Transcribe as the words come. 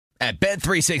At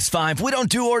Bet365, we don't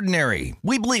do ordinary.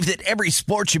 We believe that every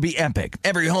sport should be epic.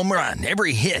 Every home run,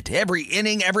 every hit, every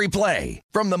inning, every play.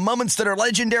 From the moments that are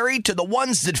legendary to the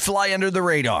ones that fly under the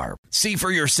radar. See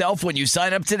for yourself when you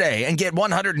sign up today and get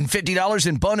 $150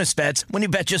 in bonus bets when you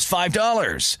bet just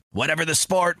 $5. Whatever the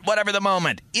sport, whatever the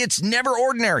moment, it's never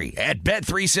ordinary at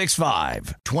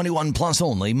Bet365. 21 plus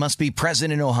only. Must be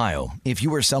present in Ohio. If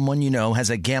you or someone you know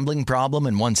has a gambling problem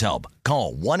and wants help,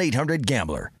 call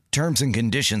 1-800-GAMBLER. Terms and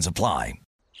conditions apply.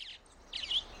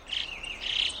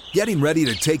 Getting ready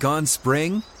to take on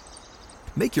spring?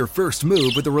 Make your first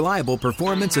move with the reliable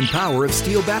performance and power of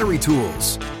Steel battery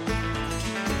tools.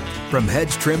 From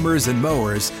hedge trimmers and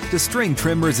mowers to string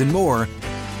trimmers and more,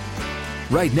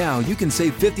 right now you can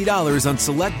save $50 on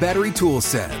select battery tool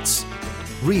sets.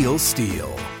 Real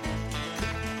Steel.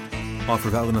 Offer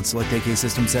valid on select AK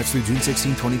system sets through June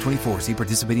 16, 2024. See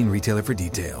participating retailer for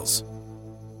details.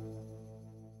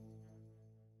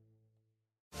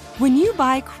 When you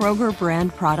buy Kroger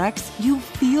brand products, you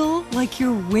feel like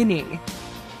you're winning.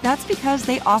 That's because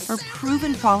they offer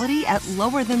proven quality at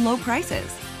lower than low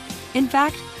prices. In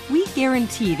fact, we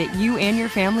guarantee that you and your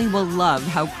family will love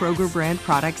how Kroger brand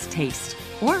products taste,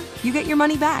 or you get your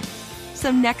money back. So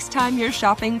next time you're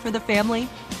shopping for the family,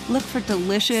 look for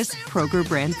delicious Kroger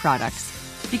brand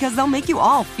products, because they'll make you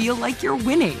all feel like you're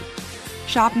winning.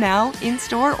 Shop now,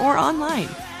 in-store, or online.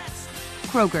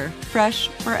 Kroger, fresh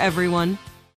for everyone.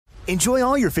 Enjoy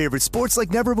all your favorite sports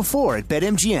like never before at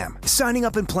BetMGM. Signing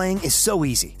up and playing is so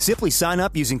easy. Simply sign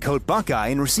up using code Buckeye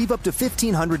and receive up to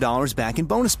 $1,500 back in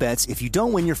bonus bets if you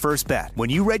don't win your first bet. When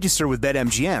you register with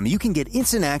BetMGM, you can get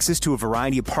instant access to a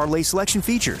variety of parlay selection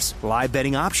features, live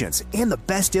betting options, and the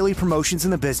best daily promotions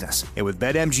in the business. And with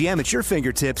BetMGM at your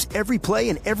fingertips, every play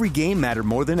and every game matter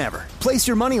more than ever. Place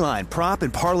your moneyline, prop,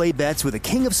 and parlay bets with the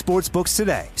king of sportsbooks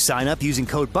today. Sign up using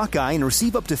code Buckeye and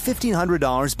receive up to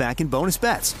 $1,500 back in bonus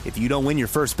bets if you don't win your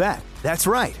first bet. That's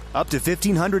right, up to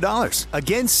 $1,500.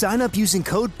 Again, sign up using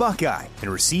code Buckeye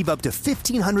and receive up to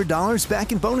 $1,500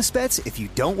 back in bonus bets if you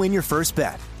don't win your first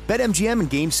bet. BetMGM and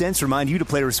GameSense remind you to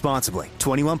play responsibly.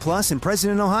 21 plus and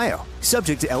present in Ohio.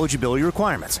 Subject to eligibility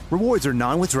requirements. Rewards are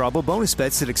non-withdrawable bonus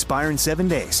bets that expire in 7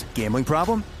 days. Gambling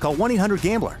problem? Call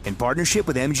 1-800-GAMBLER in partnership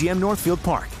with MGM Northfield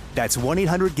Park. That's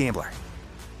 1-800-GAMBLER.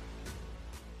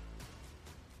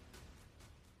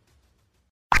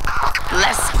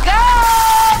 Let's go!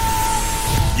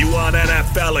 You want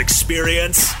NFL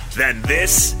experience? Then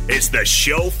this is the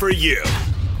show for you.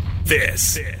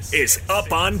 This is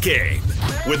Up on Game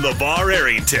with LeVar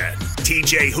Arrington,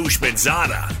 TJ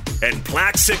Houshmandzadeh, and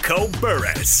Plaxico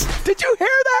Burress. Did you hear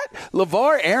that?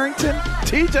 LeVar Arrington,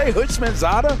 TJ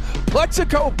Houshmandzadeh,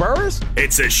 Plaxico Burress?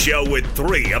 It's a show with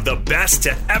three of the best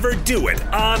to ever do it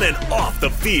on and off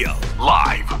the field.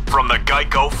 Live from the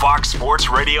Geico Fox Sports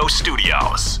Radio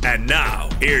studios. And now,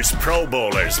 here's Pro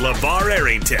Bowlers LeVar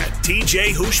Arrington,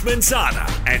 TJ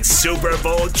Houshmandzadeh, and Super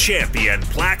Bowl champion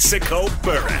Plaxico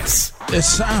Burress. It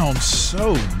sounds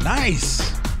so nice.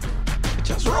 It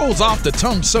just rolls off the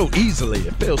tongue so easily.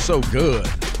 It feels so good.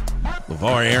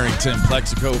 LeVar Arrington,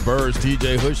 Plaxico Burress,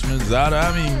 TJ Houshmandzadeh.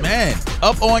 I mean, man,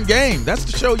 Up on Game. That's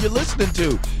the show you're listening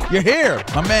to. You're here.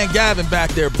 My man Gavin back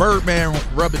there, Birdman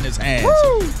rubbing his hands.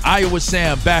 Woo! Iowa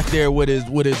Sam back there with his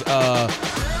what is that?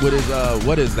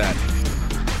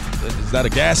 Is that a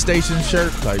gas station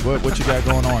shirt? Like what you got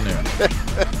going on there?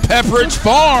 Pepperidge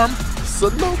Farm.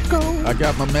 Loco. I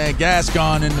got my man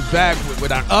Gascon in the back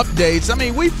with our updates. I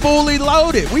mean, we fully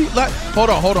loaded. Hold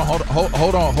on,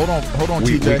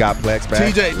 TJ. We got Plex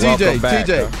back. TJ.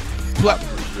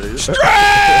 Stretch!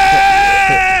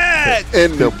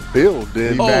 In the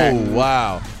building. Oh,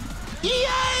 wow.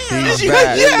 Yeah, he's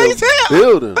back. Yeah, he's here.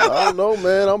 Building. I don't know,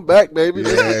 man. I'm back, baby.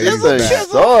 This thing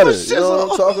started. You know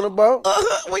what I'm talking about?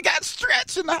 We got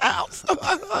Stretch in the house.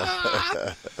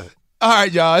 All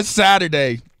right, y'all. It's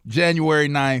Saturday. January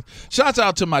 9th. Shouts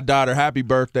out to my daughter. Happy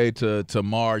birthday to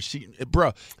Mars.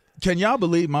 Bro, can y'all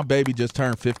believe my baby just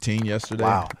turned 15 yesterday?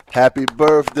 Wow. Happy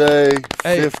birthday,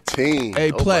 15.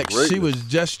 Hey, Plex, she was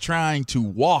just trying to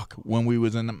walk when we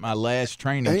was in my last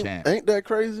training camp. Ain't that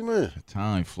crazy, man?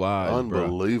 Time flies,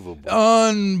 Unbelievable. Bro.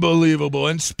 Unbelievable.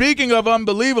 And speaking of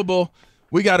unbelievable,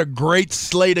 we got a great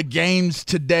slate of games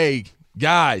today.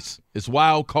 Guys, it's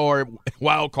wild card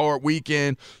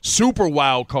weekend, super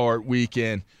wild card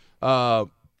weekend.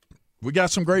 We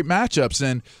got some great matchups,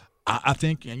 and I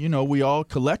think, we all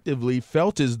collectively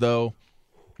felt as though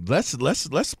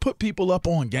let's put people up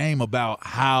on game about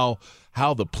how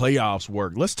the playoffs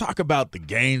work. Let's talk about the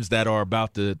games that are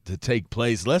about to take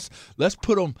place. Let's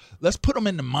put them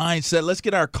in the mindset. Let's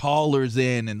get our callers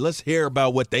in and let's hear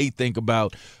about what they think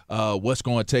about what's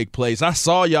going to take place. I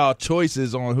saw y'all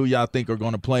choices on who y'all think are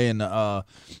going to play in the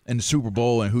Super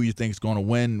Bowl and who you think is going to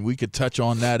win. We could touch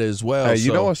on that as well. Hey,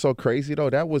 you know what's so crazy though?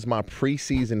 That was my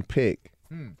preseason pick.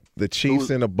 The Chiefs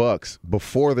and the Bucks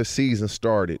before the season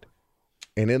started.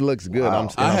 And it looks good. Wow.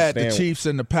 I had the Chiefs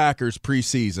and the Packers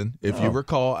preseason. If you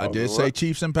recall, I did say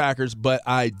Chiefs and Packers, but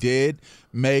I did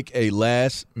make a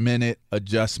last-minute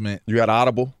adjustment. You got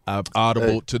audible?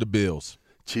 To the Bills.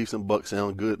 Chiefs and Bucks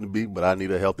sound good to me, but I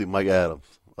need a healthy Mike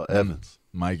Evans.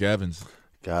 Mike Evans.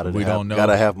 Don't know.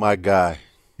 Gotta have my guy.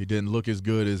 He didn't look as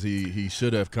good as he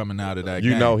should have coming out of that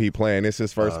game. You know he playing. It's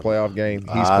his first playoff game.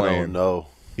 He's playing. I don't know.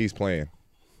 He's playing.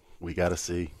 We got to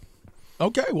see.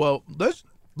 Okay, well, let's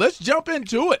jump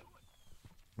into it.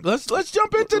 Let's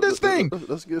jump into this thing.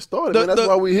 Let's get started, man. That's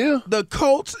why we're here. The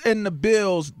Colts and the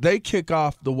Bills, they kick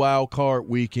off the wild card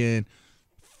weekend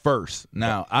first.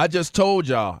 Now, I just told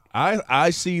y'all,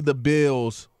 I see the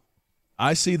Bills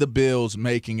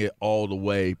making it all the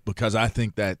way because I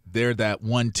think that they're that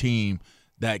one team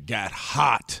that got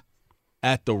hot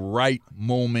at the right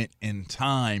moment in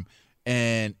time.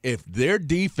 And if their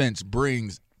defense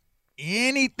brings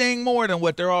anything more than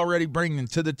what they're already bringing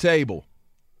to the table,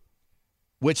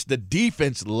 which the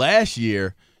defense last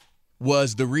year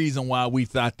was the reason why we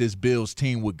thought this Bills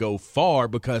team would go far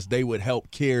because they would help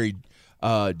carry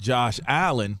Josh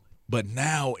Allen. But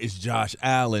now it's Josh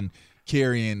Allen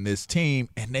carrying this team,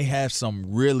 and they have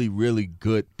some really, really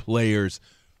good players.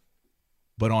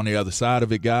 But on the other side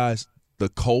of it, guys, the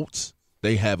Colts,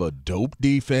 they have a dope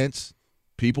defense.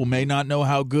 People may not know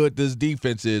how good this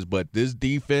defense is, but this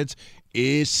defense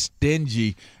is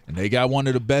stingy, and they got one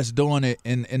of the best doing it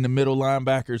in the middle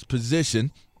linebackers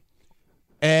position.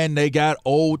 And they got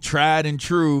old, tried and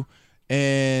true,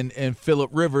 and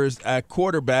Phillip Rivers at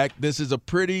quarterback. This is a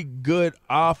pretty good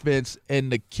offense,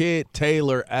 and the kid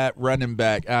Taylor at running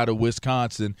back out of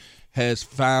Wisconsin has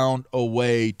found a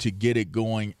way to get it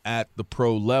going at the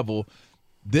pro level.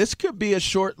 This could be a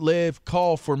short-lived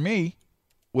call for me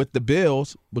with the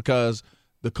Bills because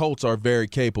the Colts are very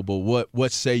capable.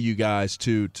 What say you guys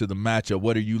to the matchup?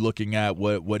 What are you looking at?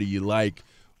 What do you like?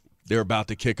 They're about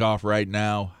to kick off right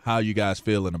now. How you guys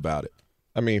feeling about it?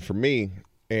 I mean, for me,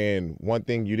 and one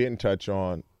thing you didn't touch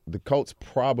on, the Colts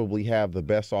probably have the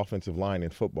best offensive line in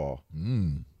football.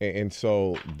 And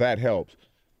so that helps.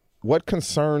 What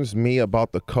concerns me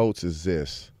about the Colts is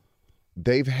this.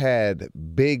 They've had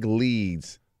big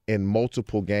leads in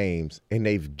multiple games, and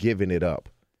they've given it up.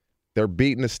 They're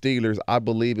beating the Steelers, I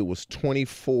believe it was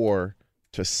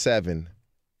 24-7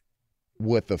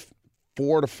 with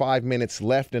 4 to 5 minutes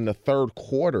left in the third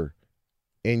quarter,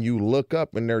 and you look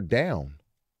up and they're down.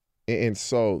 And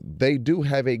so they do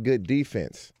have a good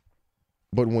defense.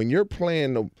 But when you're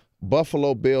playing the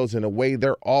Buffalo Bills in the way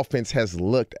their offense has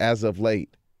looked as of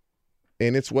late,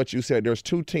 and it's what you said, there's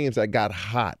two teams that got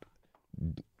hot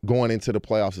going into the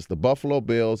playoffs. It's the Buffalo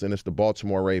Bills and it's the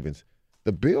Baltimore Ravens.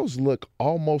 The Bills look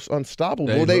almost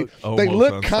unstoppable. They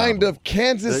look kind of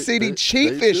Kansas City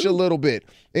Chief-ish a little bit.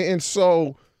 And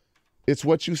so it's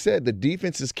what you said. The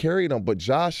defense is carrying them. But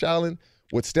Josh Allen,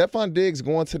 with Stephon Diggs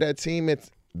going to that team,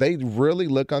 they really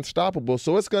look unstoppable.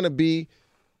 So it's going to be,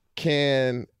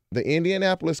 can the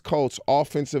Indianapolis Colts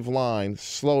offensive line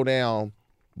slow down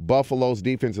Buffalo's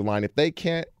defensive line? If they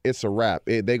can't, it's a wrap.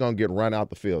 They're going to get run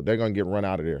out the field. They're going to get run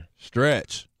out of there.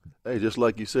 Stretch. Hey, just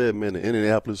like you said, man, the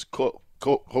Indianapolis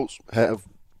Colts have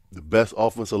the best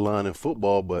offensive line in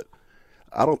football, but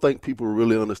I don't think people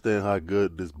really understand how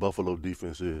good this Buffalo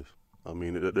defense is. I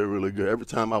mean, they're really good. Every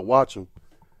time I watch them,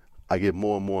 I get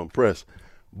more and more impressed.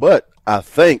 But I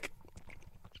think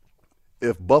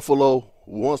if Buffalo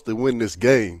wants to win this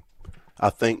game, I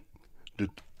think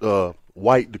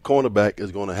White, the cornerback,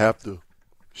 is going to have to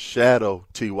shadow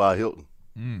T.Y. Hilton.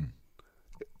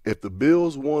 If the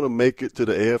Bills want to make it to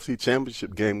the AFC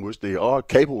Championship game, which they are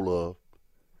capable of,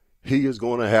 he is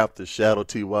going to have to shadow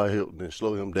T.Y. Hilton and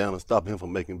slow him down and stop him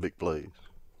from making big plays.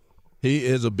 He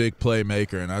is a big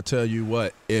playmaker, and I tell you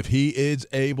what, if he is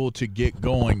able to get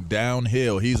going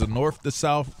downhill, he's a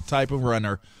north-to-south type of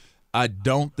runner. I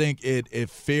don't think it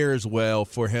fares well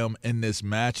for him in this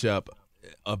matchup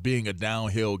of being a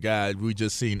downhill guy. We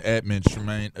just seen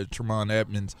Tremont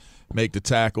Edmonds make the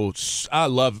tackle. I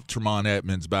love Tremont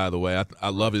Edmonds, by the way. I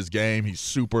love his game. He's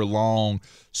super long,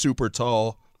 super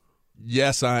tall.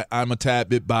 yes, I'm a tad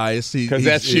bit biased. Because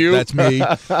that's you. That's me.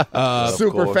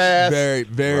 Super fast.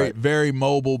 Very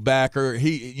mobile backer.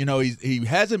 He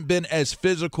hasn't been as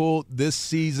physical this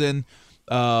season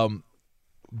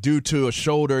due to a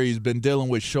shoulder. He's been dealing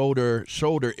with shoulder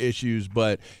issues,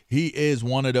 but he is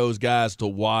one of those guys to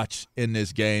watch in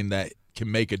this game that can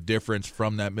make a difference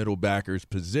from that middle backer's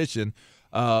position.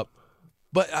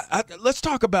 But let's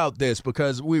talk about this,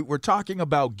 because we're talking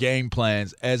about game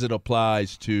plans as it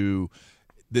applies to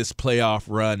this playoff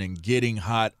run and getting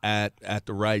hot at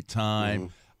the right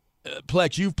time.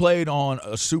 Plex, you've played on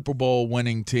a Super Bowl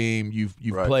winning team. You've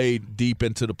played deep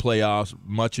into the playoffs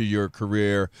much of your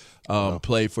career.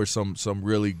 Played for some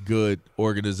really good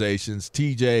organizations.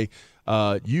 TJ,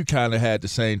 you kind of had the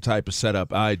same type of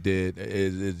setup I did.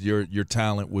 Your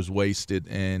talent was wasted,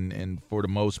 and for the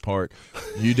most part,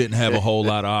 you didn't have a whole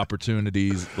lot of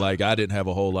opportunities. Like I didn't have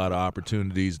a whole lot of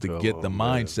opportunities to get the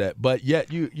mindset. But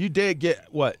yet you did get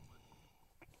what?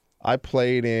 I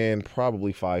played in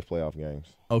probably 5 playoff games.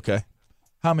 Okay.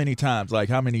 How many times? Like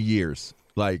how many years?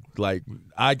 Like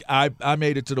I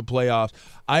made it to the playoffs.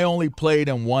 I only played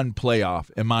in 1 playoff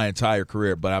in my entire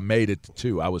career, but I made it to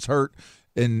 2. I was hurt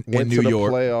in New York. Went to the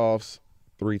playoffs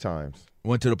 3 times.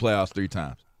 Went to the playoffs 3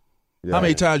 times. Yeah. How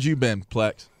many times you been,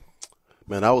 Plex?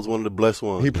 Man, I was one of the blessed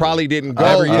ones. He probably didn't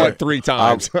go 3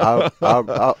 times.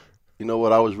 You know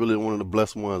what? I was really one of the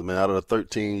blessed ones, man. Out of a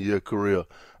 13-year career,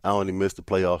 I only missed the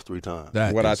playoffs 3 times.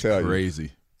 That what is I tell crazy. You.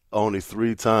 Only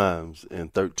 3 times in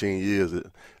 13 years. I'm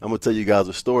gonna tell you guys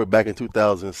a story. Back in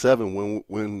 2007, when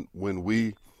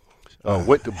we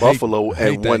went to Buffalo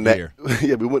and won that.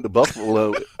 Yeah, we went to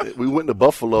Buffalo. We went to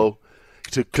Buffalo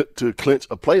to clinch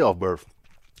a playoff berth.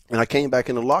 And I came back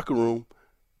in the locker room,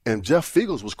 and Jeff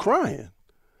Fiegels was crying.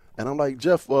 And I'm like,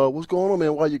 Jeff, what's going on,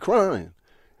 man? Why are you crying?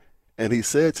 And he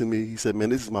said to me, man,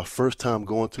 this is my first time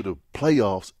going to the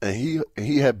playoffs. And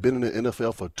he had been in the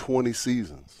NFL for 20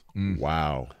 seasons.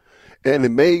 Wow. And it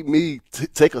made me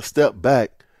take a step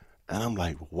back, and I'm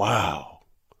like, wow.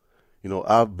 You know,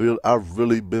 I've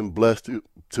really been blessed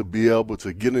to be able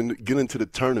to get into the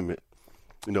tournament,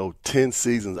 10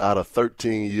 seasons out of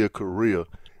 13-year career.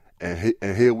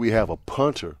 And here we have a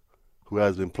punter who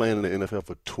has been playing in the NFL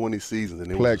for 20 seasons,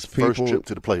 and it was his first trip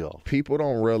to the playoffs. People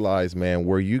don't realize, man,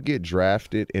 where you get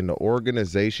drafted in the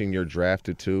organization you're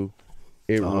drafted to,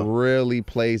 it really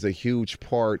plays a huge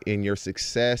part in your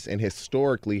success and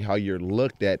historically how you're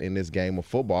looked at in this game of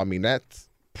football. I mean, that's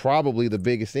probably the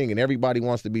biggest thing, and everybody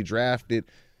wants to be drafted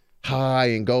high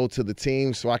and go to the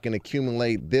team so I can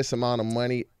accumulate this amount of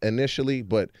money initially,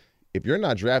 but if you're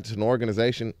not drafted to an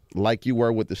organization like you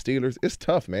were with the Steelers, it's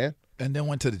tough, man. And then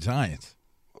went to the Giants.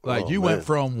 Like you went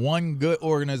from one good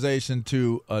organization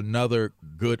to another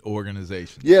good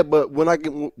organization. Yeah, but when I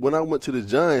went to the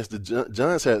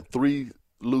Giants had 3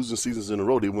 losing seasons in a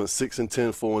row. They went 6-10,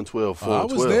 4-12, 4-12. I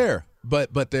was there,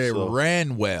 but they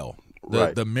ran well.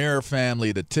 The Miller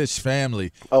family, the Tisch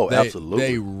family. Oh, absolutely.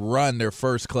 They run their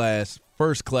first class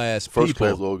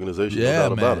organization. Yeah,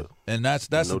 no doubt man. about it. And that's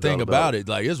the thing about it.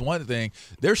 Like, it's one thing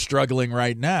they're struggling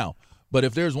right now. But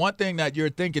if there's one thing that you're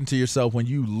thinking to yourself when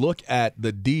you look at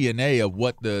the DNA of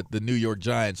what the New York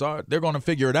Giants are, they're going to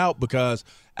figure it out, because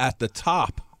at the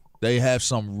top they have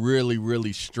some really,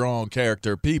 really strong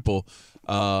character people.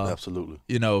 Absolutely.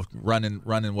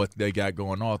 Running what they got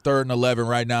going on. 3rd and 11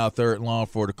 right now, 3rd and long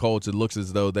for the Colts. It looks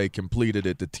as though they completed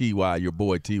it to T.Y., your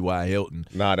boy T.Y. Hilton.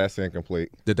 Nah, that's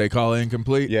incomplete. Did they call it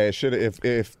incomplete? Yeah, it should have.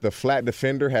 If the flat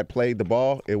defender had played the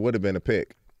ball, it would have been a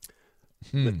pick.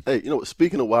 Hey,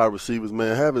 speaking of wide receivers,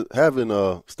 man, having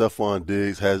Stephon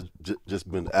Diggs has just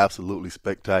been absolutely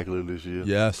spectacular this year.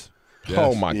 Yes.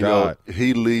 Oh, my God.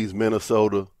 He leads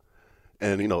Minnesota,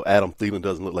 and, Adam Thielen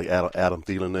doesn't look like Adam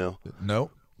Thielen now. No.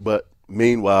 But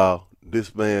meanwhile,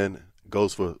 this man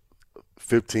goes for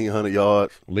 1,500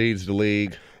 yards. Leads the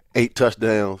league. 8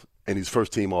 touchdowns, and he's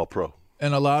first-team All-Pro.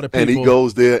 And a lot of people. And he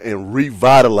goes there and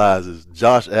revitalizes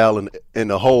Josh Allen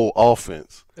and the whole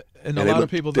offense. And a lot of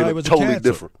people thought he was totally a cancer.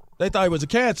 Different. They thought he was a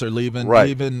cancer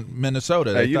leaving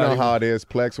Minnesota. Hey, you know how it is,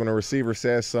 Plex. When a receiver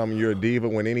says something, you're a diva.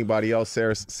 When anybody else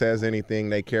says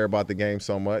anything, they care about the game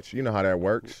so much. You know how that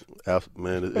works.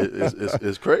 Man,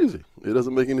 it's crazy. It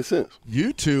doesn't make any sense.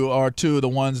 You two are 2 of the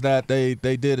ones that they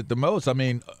did it the most. I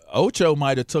mean, Ocho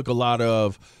might have took a lot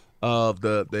of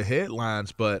the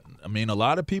headlines, but, I mean, a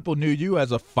lot of people knew you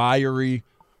as a fiery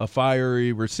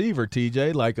receiver,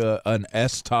 TJ, like an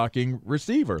S-talking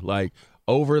receiver, like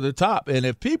over the top. And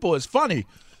if people, it's funny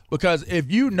because if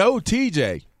you know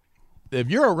TJ, if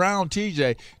you're around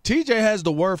TJ has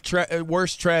the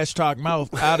worst trash talk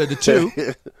mouth out of the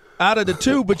 2. out of the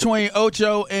two between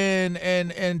Ocho and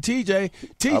TJ,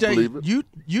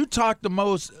 you talk the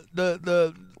most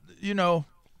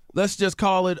let's just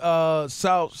call it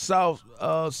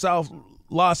South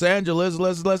Los Angeles.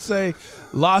 Let's say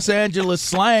Los Angeles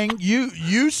slang.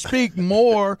 You speak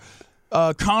more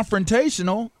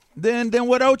confrontational than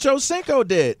what Ocho Cinco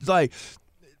did. It's like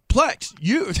Plex,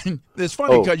 it's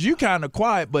funny because you kind of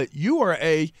quiet, but you are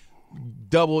a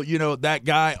double, that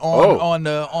guy on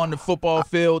the football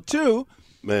field too.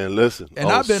 Man, listen. And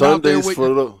on I've been Sundays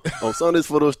out there on Sundays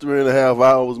for those 3.5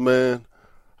 hours, man,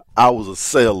 I was a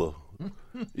sailor.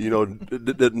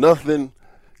 Nothing.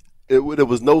 There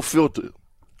was no filter.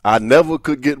 I never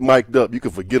could get mic'd up. You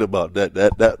can forget about that.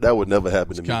 That would never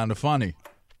happen to me. It's kind of funny.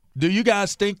 Do you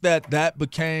guys think that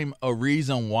became a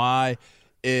reason why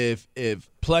if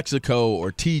Plexico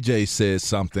or TJ says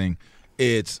something,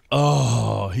 it's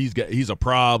he's a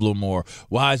problem, or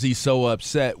why is he so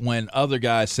upset? When other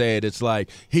guys say it, it's like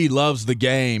he loves the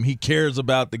game, he cares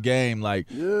about the game. Like,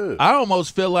 yeah. I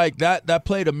almost feel like that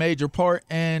played a major part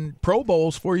in Pro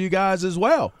Bowls for you guys as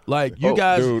well. Like you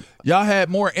guys, dude, y'all had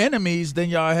more enemies than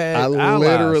y'all had allies.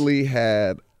 Literally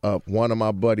had one of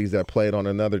my buddies that played on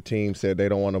another team said they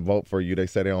don't want to vote for you. They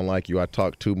said they don't like you. I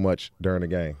talk too much during the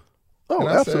game. Oh,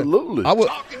 absolutely.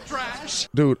 Talking trash.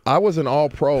 Dude, I was an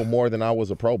all-pro more than I was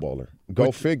a Pro Bowler.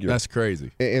 Go figure. That's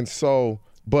crazy. And so,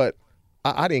 but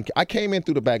I came in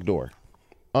through the back door,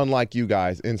 unlike you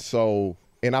guys. And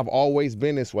I've always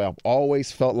been this way. I've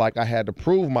always felt like I had to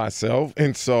prove myself.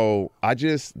 And so that's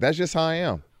just how I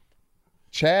am.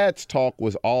 Chad's talk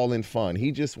was all in fun.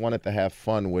 He just wanted to have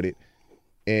fun with it.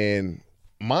 And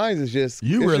mine is just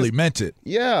meant it.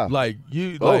 Yeah. Like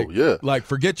you like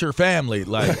forget your family,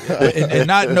 like and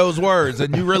not in those words,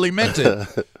 and you really meant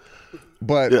it.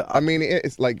 But yeah. I mean,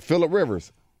 it's like Phillip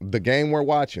Rivers, the game we're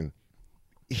watching.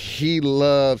 He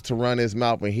loves to run his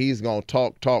mouth and he's gonna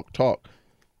talk.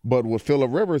 But with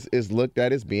Phillip Rivers is looked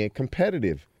at as being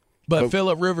competitive. But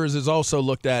Phillip Rivers is also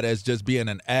looked at as just being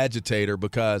an agitator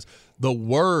because the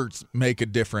words make a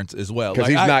difference as well. Because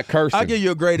he's not cursing. I'll give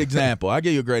you a great example.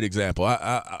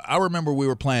 I remember we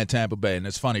were playing Tampa Bay, and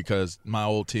it's funny because my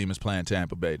old team is playing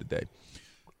Tampa Bay today.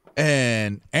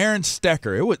 And Aaron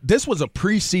Stecker, this was a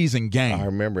preseason game. I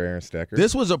remember Aaron Stecker.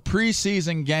 This was a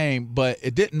preseason game, but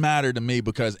it didn't matter to me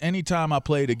because anytime I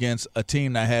played against a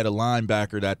team that had a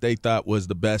linebacker that they thought was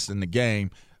the best in the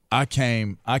game, I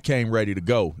came ready to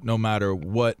go, no matter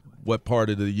what part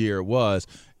of the year it was,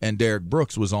 and Derek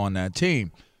Brooks was on that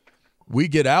team. We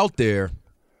get out there,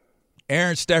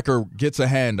 Aaron Stecker gets a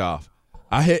handoff.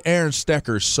 I hit Aaron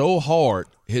Stecker so hard,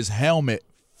 his helmet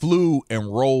flew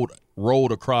and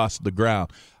rolled across the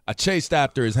ground. I chased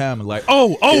after his helmet like,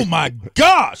 oh my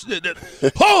gosh!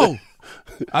 Oh!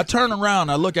 I turn around,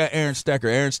 I look at Aaron Stecker.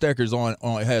 Aaron Stecker's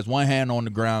has one hand on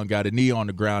the ground, got a knee on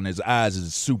the ground. His eyes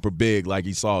is super big, like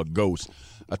he saw a ghost.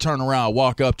 I turn around, I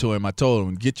walk up to him. I told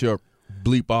him, "Get your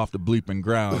bleep off the bleeping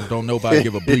ground. Don't nobody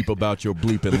give a bleep about your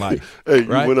bleeping life." Hey,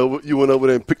 right? you went over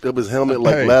there and picked up his helmet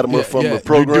like Latimer from the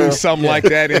program. You do something like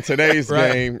that in today's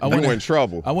game, you in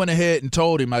trouble. I went ahead and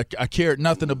told him I cared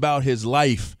nothing about his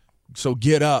life. So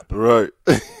get up. Right.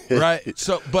 Right.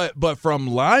 So but from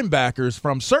linebackers,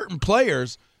 from certain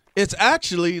players, it's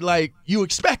actually like you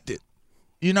expect it.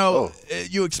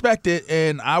 You expect it,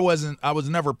 and I was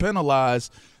never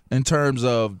penalized in terms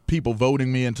of people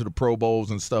voting me into the Pro Bowls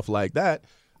and stuff like that.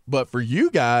 But for you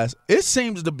guys, it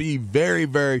seems to be very,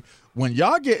 very when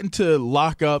y'all get into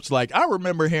lockups, like I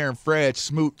remember hearing Fred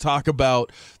Smoot talk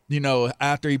about,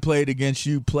 after he played against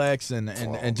you, Plex,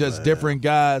 and just different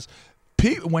guys.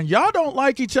 When y'all don't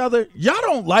like each other, y'all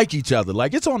don't like each other.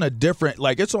 Like it's on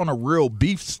a real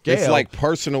beef scale. It's like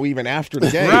personal even after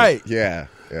the game. Right. Yeah.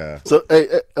 So,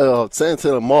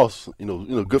 Santana Moss,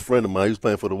 good friend of mine, he was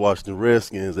playing for the Washington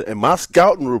Redskins. And my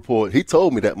scouting report, he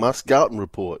told me that my scouting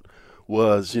report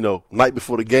was, night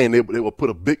before the game, they would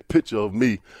put a big picture of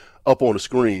me up on the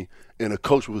screen, and the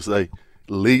coach would say,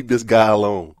 leave this guy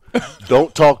alone.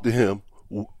 Don't talk to him.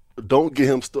 Don't get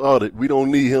him started. We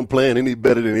don't need him playing any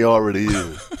better than he already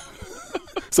is.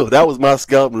 So that was my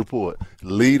scouting report.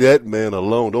 Leave that man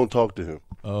alone. Don't talk to him.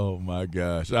 Oh, my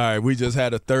gosh. All right, we just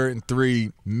had a 3rd and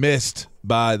 3 missed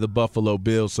by the Buffalo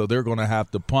Bills, so they're going to have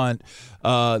to punt.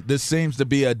 This seems to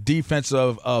be a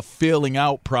defensive feeling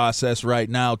out process right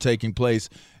now taking place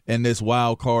in this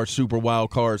super wild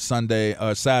card Saturday,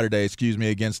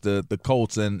 against the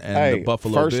Colts and the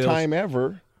Buffalo Bills. First time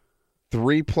ever.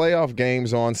 3 playoff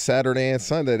games on Saturday and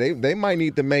Sunday. They might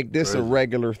need to make this a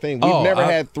regular thing. We've never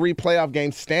had 3 playoff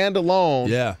games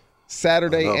standalone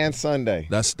Saturday and Sunday.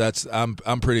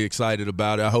 I'm pretty excited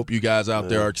about it. I hope you guys out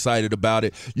there are excited about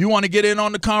it. You want to get in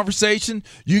on the conversation?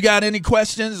 You got any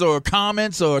questions or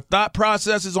comments or thought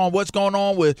processes on what's going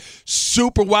on with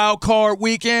Super Wild Card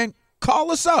Weekend?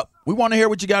 Call us up. We want to hear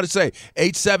what you got to say.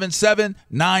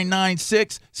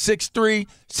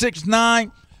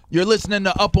 877-996-6369. You're listening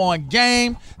to Up On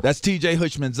Game. That's TJ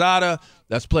Hushmanzada.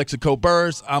 That's Plexico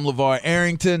Burrs. I'm LeVar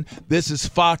Arrington. This is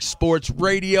Fox Sports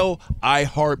Radio,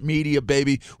 iHeartMedia,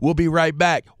 baby. We'll be right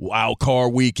back. Wild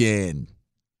Card Weekend.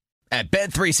 At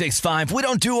Bet365, we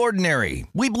don't do ordinary.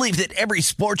 We believe that every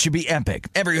sport should be epic.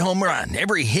 Every home run,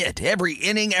 every hit, every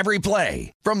inning, every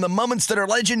play. From the moments that are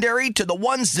legendary to the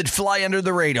ones that fly under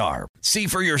the radar. See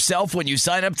for yourself when you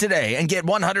sign up today and get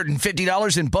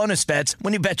 $150 in bonus bets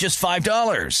when you bet just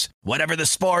 $5. Whatever the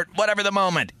sport, whatever the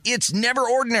moment, it's never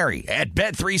ordinary at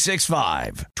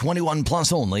Bet365. 21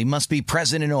 plus only. Must be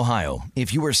present in Ohio.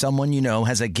 If you or someone you know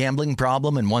has a gambling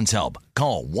problem and wants help,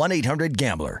 call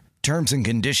 1-800-GAMBLER. Terms and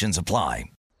conditions apply.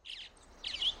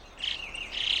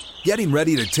 Getting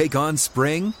ready to take on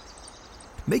spring?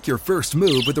 Make your first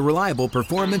move with the reliable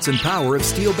performance and power of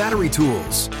Steel battery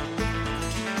tools.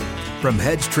 From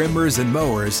hedge trimmers and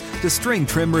mowers to string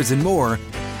trimmers and more,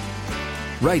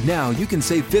 right now you can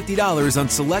save $50 on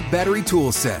select battery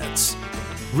tool sets.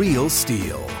 Real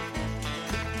Steel.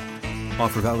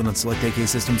 Offer valid on select AK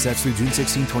system sets through June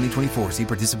 16, 2024. See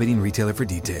participating retailer for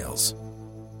details.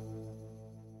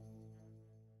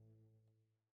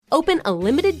 Open a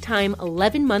limited-time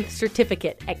 11-month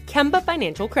certificate at Kemba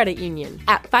Financial Credit Union.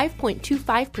 At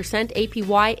 5.25%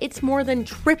 APY, it's more than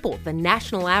triple the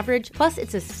national average, plus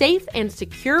it's a safe and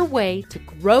secure way to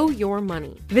grow your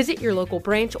money. Visit your local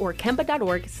branch or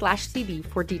kemba.org/cb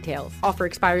for details. Offer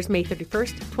expires May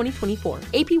 31st, 2024.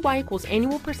 APY equals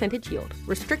annual percentage yield.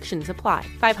 Restrictions apply.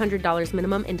 $500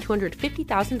 minimum and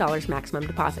 $250,000 maximum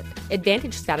deposit.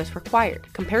 Advantage status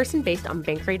required. Comparison based on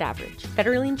bank rate average.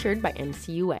 Federally insured by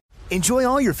NCUA. Enjoy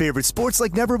all your favorite sports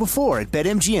like never before at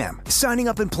BetMGM. Signing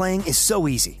up and playing is so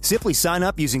easy. Simply sign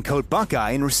up using code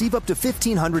Buckeye and receive up to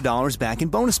 $1,500 back in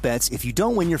bonus bets if you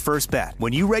don't win your first bet.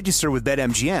 When you register with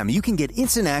BetMGM, you can get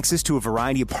instant access to a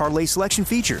variety of parlay selection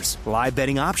features, live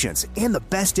betting options, and the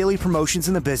best daily promotions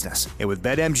in the business. And with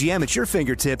BetMGM at your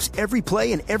fingertips, every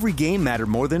play and every game matter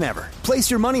more than ever.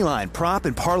 Place your moneyline, prop,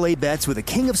 and parlay bets with the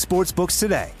king of sportsbooks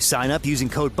today. Sign up using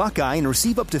code Buckeye and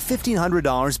receive up to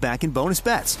 $1,500 back in bonus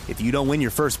bets if you don't win your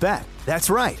first bet. That's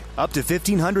right, up to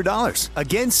 $1,500.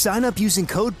 Again, sign up using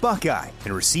code Buckeye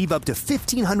and receive up to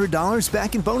 $1,500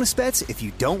 back in bonus bets if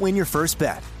you don't win your first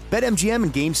bet. BetMGM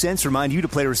and GameSense remind you to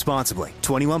play responsibly.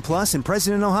 21 plus and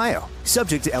present in Ohio.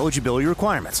 Subject to eligibility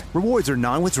requirements. Rewards are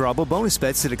non-withdrawable bonus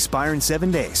bets that expire in 7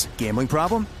 days. Gambling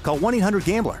problem? Call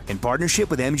 1-800-GAMBLER in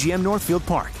partnership with MGM Northfield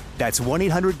Park. That's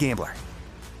 1-800-GAMBLER.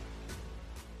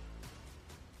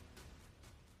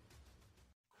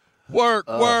 Work.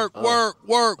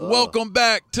 Welcome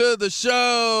back to the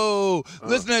show.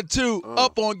 Listening to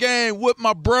Up On Game with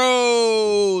my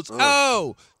bros.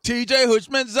 TJ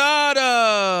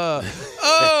Hushmanzada.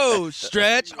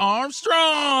 Stretch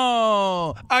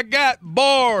Armstrong. I got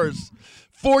bars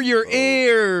for your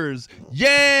ears.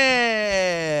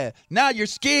 Yeah. Now you're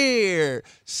scared.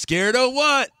 Scared of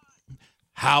what?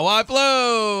 How I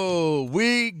flow.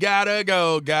 We gotta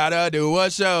go, gotta do a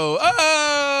show.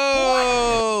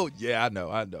 Yeah, I know.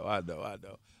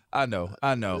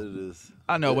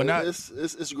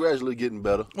 It's gradually getting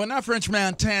better. When that French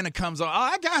Montana comes on,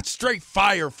 I got straight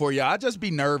fire for y'all. I just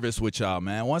be nervous with y'all,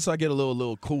 man. Once I get a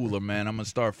little cooler, man, I'm gonna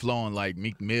start flowing like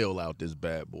Meek Mill out this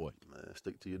bad boy. Man,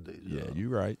 stick to your day job. Yeah, you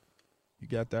right. You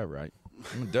got that right.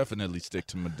 I'm gonna definitely stick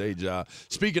to my day job.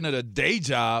 Speaking of the day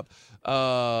job,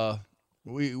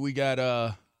 we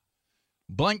got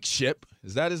Blank Ship.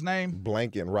 Is that his name?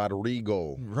 Blanket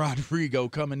Rodrigo. Rodrigo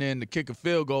coming in to kick a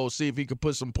field goal, see if he could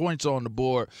put some points on the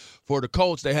board for the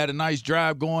Colts. They had a nice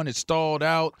drive going. It stalled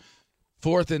out.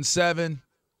 4th and 7,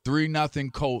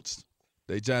 3-0 Colts.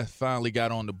 They just finally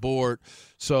got on the board.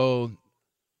 So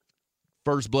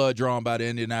first blood drawn by the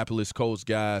Indianapolis Colts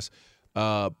guys.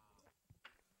 What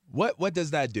does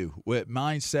that do? What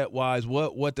mindset-wise,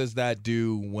 what does that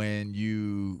do when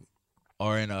you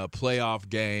are in a playoff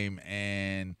game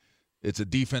and it's a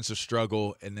defensive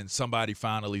struggle and then somebody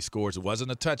finally scores? It wasn't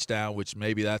a touchdown, which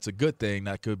maybe that's a good thing.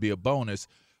 That could be a bonus.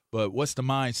 But what's the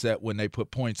mindset when they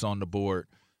put points on the board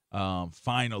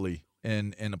finally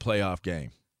in a playoff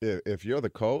game? If you're the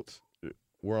Colts,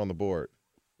 we're on the board.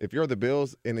 If you're the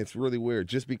Bills, and it's really weird,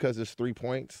 just because it's 3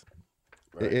 points,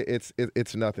 right,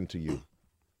 it's nothing to you.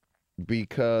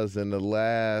 Because in the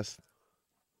last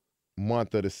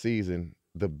month of the season,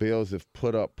 the Bills have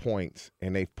put up points,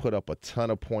 and they've put up a ton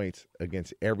of points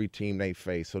against every team they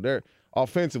face. So they're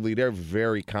offensively, they're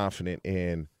very confident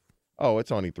in, oh,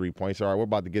 it's only 3 points. All right, we're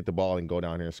about to get the ball and go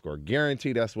down here and score.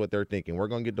 Guaranteed that's what they're thinking. We're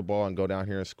going to get the ball and go down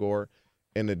here and score.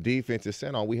 And the defense is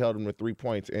saying, oh, we held them to 3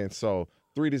 points. And so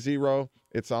 3-0,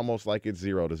 it's almost like it's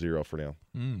 0-0 for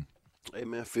them. Hey,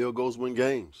 man, field goals win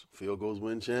games. Field goals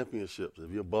win championships.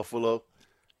 If you're Buffalo,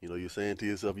 you know, you're saying to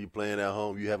yourself, you're playing at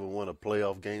home, you haven't won a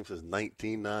playoff game since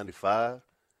 1995.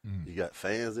 You got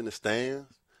fans in the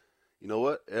stands. You know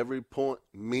what? Every point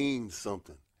means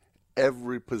something.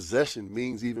 Every possession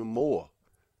means even more.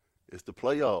 It's the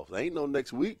playoffs. Ain't no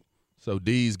next week. So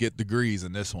D's get degrees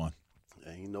in this one.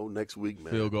 Ain't no next week,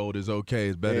 man. Field goal is okay.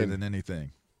 It's better than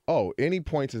anything. Oh, any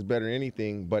points is better than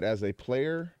anything. But as a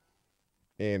player,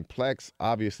 and Plex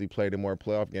obviously played in more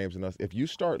playoff games than us, if you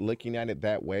start looking at it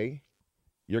that way,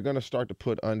 you're going to start to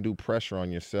put undue pressure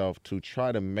on yourself to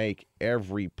try to make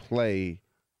every play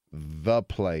the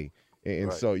play.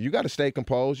 And so you got to stay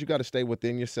composed. You got to stay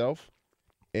within yourself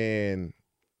and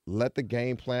let the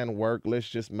game plan work. Let's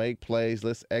just make plays.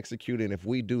 Let's execute. And if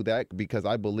we do that, because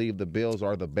I believe the Bills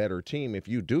are the better team, if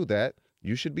you do that,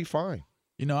 you should be fine.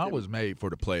 You know, I was made for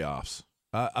the playoffs.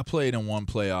 I played in one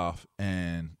playoff,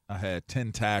 and I had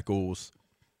 10 tackles.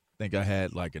 I think I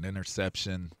had like an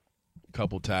interception, a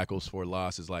couple tackles for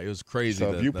losses. Like, it was crazy.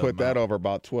 So if you put that over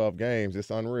about 12 games, it's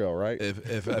unreal, right?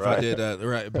 If I did that,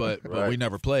 right. But we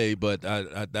never played. But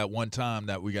that one time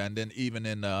that we got, and then even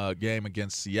in the game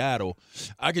against Seattle,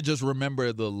 I could just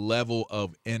remember the level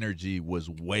of energy was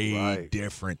way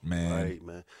different, man. Right,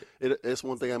 man. It's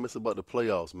one thing I miss about the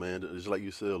playoffs, man. It's like you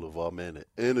said, LeVar, man, the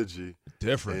energy.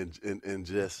 Different. And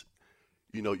just,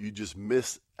 you know, you just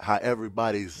miss how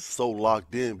everybody's so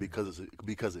locked in because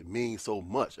it means so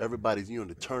much. Everybody's, in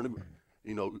the tournament,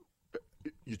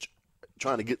 you're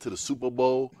trying to get to the Super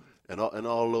Bowl and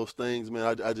all those things,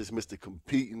 man. I just miss the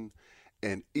competing.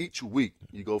 And each week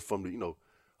you go from the,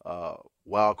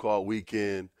 wild card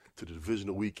weekend to the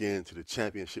divisional weekend to the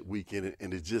championship weekend.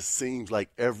 And it just seems like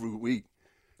every week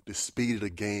the speed of the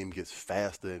game gets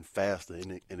faster and faster,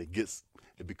 and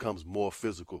it becomes more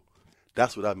physical.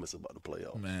 That's what I miss about the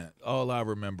playoffs. Man, all I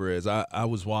remember is I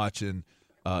was watching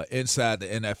Inside the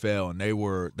NFL, and they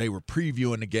were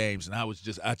previewing the games, and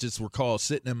I just recall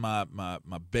sitting in my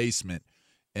basement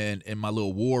and in my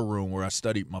little war room where I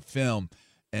studied my film,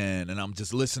 and I'm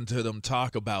just listening to them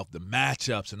talk about the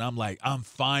matchups, and I'm like, I'm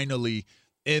finally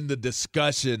in the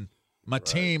discussion. My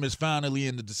team is finally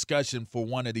in the discussion for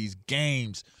one of these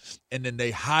games. And then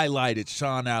they highlighted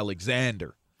Shaun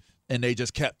Alexander. And they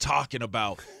just kept talking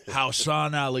about how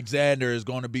Shaun Alexander is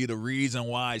going to be the reason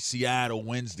why Seattle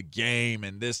wins the game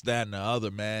and this, that, and the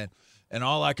other, man. And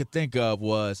all I could think of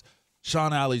was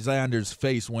Shaun Alexander's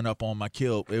face went on my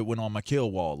kill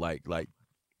wall. Like I'm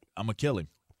going to kill him.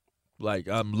 Like,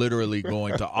 I'm literally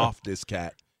going to off this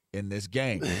cat in this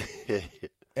game.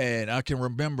 And I can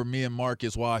remember me and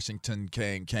Marcus Washington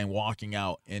came walking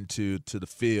out into the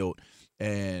field,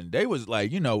 and they was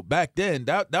like, back then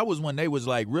that was when they was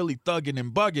like really thugging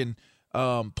and bugging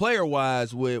player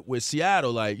wise with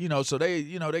Seattle, like, so they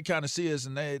they kind of see us,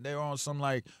 and they were on some,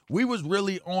 like, we was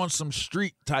really on some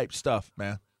street type stuff,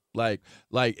 man. Like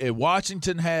if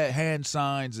Washington had hand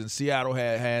signs and Seattle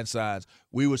had hand signs,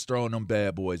 we was throwing them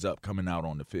bad boys up coming out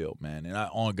on the field, man. And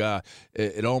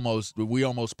we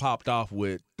almost popped off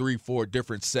with 3-4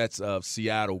 different sets of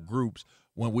Seattle groups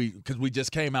because we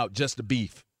just came out just to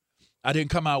beef. We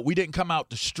didn't come out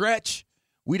to stretch.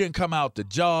 We didn't come out to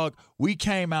jog. We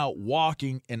came out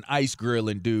walking and ice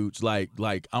grilling dudes like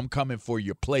I'm coming for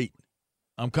your plate.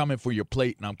 I'm coming for your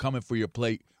plate, and I'm coming for your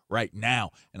plate right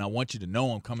now, and I want you to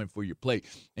know I'm coming for your plate.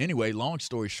 Anyway, long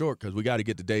story short, because we got to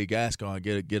get to Dave Gascon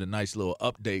and get a nice little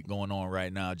update going on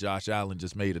right now. Josh Allen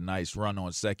just made a nice run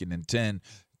on 2nd and 10,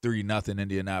 3-0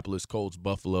 Indianapolis Colts.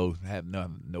 Buffalo have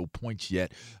no points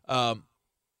yet. Shaun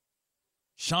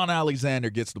Alexander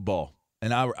gets the ball,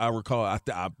 and I recall I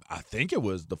think it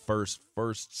was the first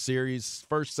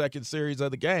second series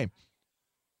of the game.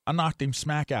 I knocked him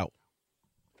smack out.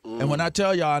 And when I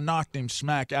tell y'all I knocked him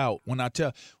smack out, when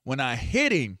I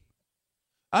hit him,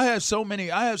 I have so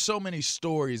many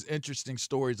stories, interesting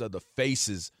stories of the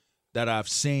faces that I've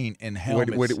seen in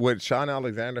helmets. Would Shaun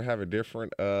Alexander have a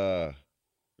different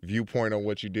viewpoint on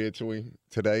what you did to him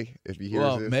today if he hears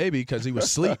this? Well, maybe because he was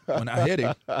asleep when I hit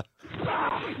him.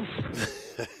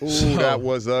 Ooh, that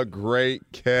was a great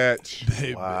catch.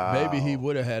 Maybe he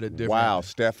would have had a different. Wow,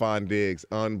 Stefon Diggs,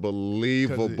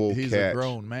 unbelievable catch. He's a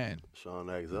grown man. Shaun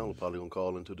Alexander probably gonna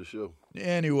call into the show.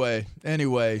 Anyway,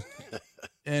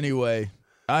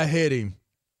 I hit him,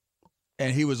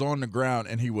 and he was on the ground,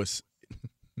 and he was.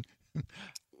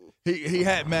 He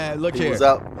had, man, look He here. was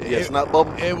out. Yeah, snot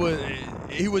bubble.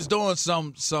 He was doing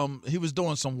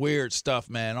some weird stuff,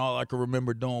 man. All I can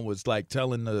remember doing was like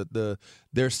telling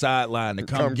their sideline to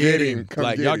come get him.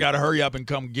 Y'all got to hurry up and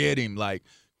come get him. Like,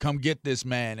 come get this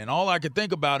man. And all I could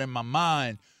think about in my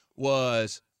mind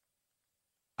was,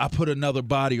 I put another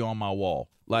body on my wall.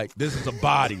 Like, this is a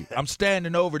body. I'm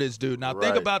standing over this dude. Now,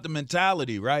 think about the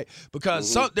mentality, right?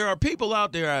 Because there are people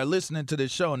out there are listening to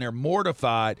this show, and they're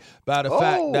mortified by the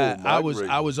fact that I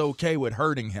was okay with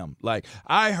hurting him. Like,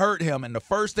 I hurt him, and the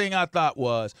first thing I thought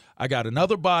was, I got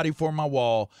another body for my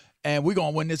wall, and we're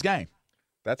going to win this game.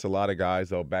 That's a lot of guys,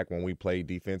 though, back when we played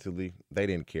defensively, they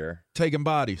didn't care. Taking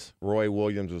bodies. Roy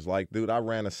Williams was like, dude, I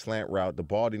ran a slant route. The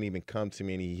ball didn't even come to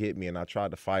me, and he hit me, and I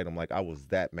tried to fight him. Like, I was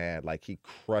that mad. Like, he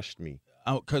crushed me.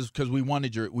 Because we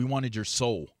wanted your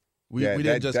soul.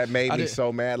 That made me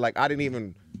so mad. Like, I didn't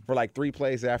even, for like 3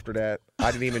 plays after that,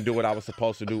 I didn't even do what I was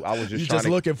supposed to do. I was just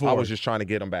trying to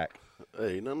get him back.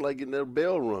 Hey, nothing like getting that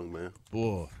bell rung, man.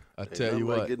 Boy, I tell you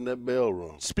what. Like getting that bell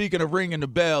rung. Speaking of ringing the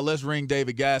bell, let's ring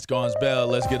David Gascon's bell.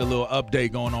 Let's get a little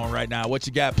update going on right now. What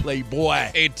you got,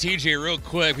 Playboy? Hey, TJ, real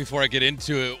quick before I get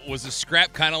into it, was the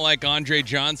scrap kind of like Andre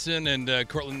Johnson and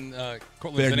Cortland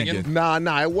Finnegan?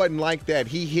 Nah, it wasn't like that.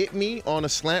 He hit me on a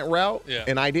slant route,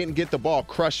 and I didn't get the ball,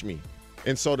 crushed me.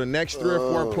 And so the next 3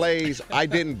 or 4 plays, I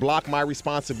didn't block my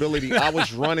responsibility. I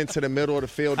was running to the middle of the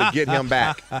field to get him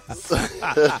back.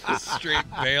 Straight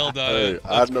bailed on it.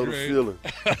 I know the feeling.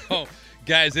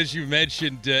 Guys, as you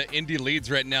mentioned, Indy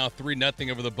leads right now 3-0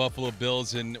 over the Buffalo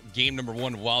Bills in game number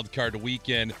 1 wild card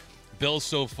weekend. Bills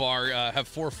so far have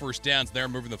 4 first downs. They're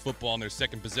moving the football in their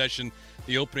second possession.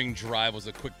 The opening drive was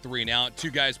a quick 3-and-out. 2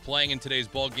 guys playing in today's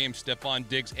ball game, Stephon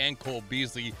Diggs and Cole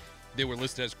Beasley. They were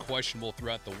listed as questionable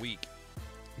throughout the week.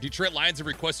 Detroit Lions have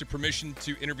requested permission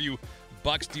to interview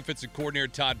Bucs defensive coordinator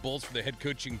Todd Bowles for the head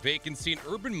coaching vacancy. And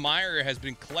Urban Meyer has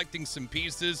been collecting some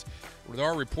pieces. There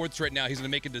are reports right now he's going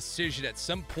to make a decision at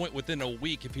some point within a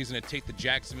week if he's going to take the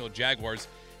Jacksonville Jaguars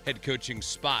head coaching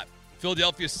spot.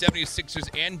 Philadelphia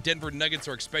 76ers and Denver Nuggets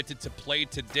are expected to play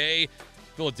today.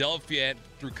 Philadelphia,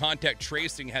 through contact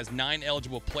tracing, has 9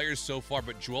 eligible players so far,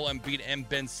 but Joel Embiid and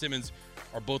Ben Simmons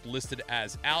are both listed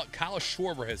as out. Kyle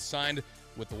Schwarber has signed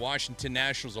with the Washington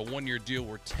Nationals a 1-year deal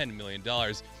worth $10 million.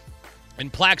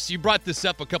 And Plax, you brought this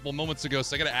up a couple moments ago,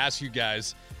 so I got to ask you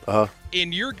guys,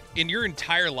 in your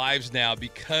entire lives now,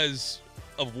 because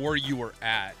of where you were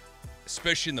at,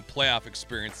 especially in the playoff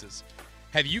experiences,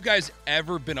 have you guys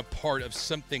ever been a part of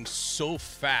something so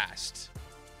fast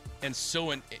and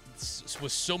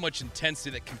with so much intensity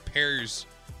that compares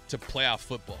to playoff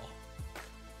football?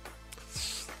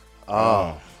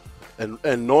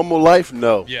 And normal life,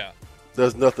 no. Yeah.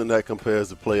 There's nothing that compares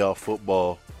to playoff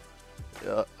football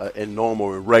in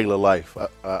normal and regular life.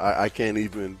 I can't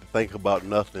even think about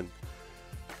nothing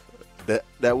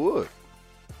that would.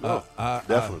 No,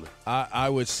 definitely. I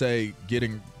would say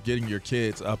getting your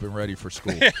kids up and ready for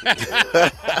school.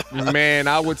 Man,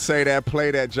 I would say that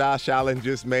play that Josh Allen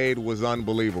just made was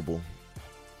unbelievable.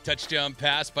 Touchdown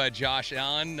pass by Josh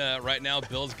Allen. Right now,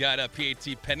 Bills got a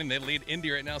PAT pending. They lead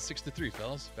Indy right now 6-3,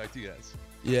 fellas. Back to you guys.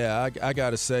 Yeah, I got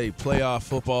to say, playoff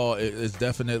football is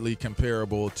definitely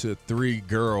comparable to 3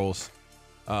 girls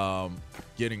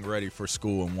getting ready for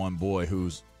school and 1 boy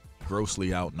who's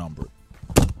grossly outnumbered.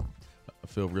 I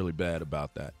feel really bad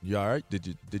about that. You all right?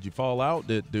 Did you fall out?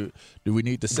 Do we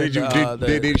need to send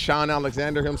did Sean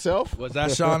Alexander himself? Was that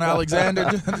Sean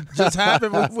Alexander just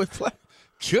happened with play?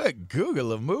 Good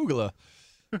Googler Moogler.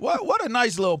 What a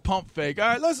nice little pump fake. All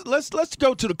right, let's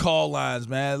go to the call lines,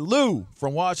 man. Lou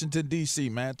from Washington, D.C.,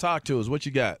 man. Talk to us. What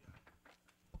you got?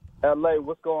 L.A.,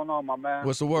 what's going on, my man?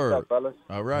 What's the word? What's up, fellas?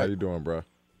 All right. How you doing, bro?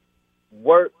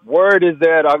 Word is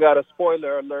that I got a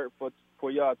spoiler alert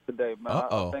for y'all today, man.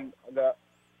 Uh-oh. I think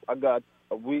I got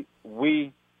we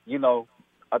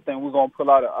I think we're gonna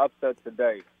pull out an upset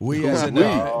today. We as in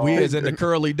the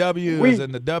curly W, as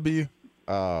in the W.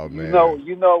 Oh man.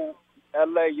 You know,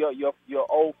 LA, your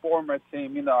old former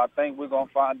team. I think we're gonna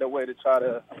find a way to try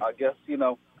to, I guess,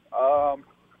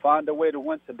 find a way to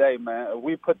win today, man. If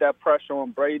we put that pressure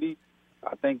on Brady,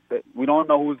 I think that we don't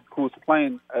know who's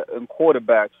playing in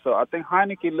quarterback. So I think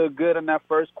Heineke looked good in that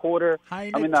first quarter.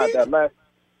 Heineke? I mean, not that last.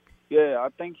 Yeah, I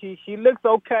think he looks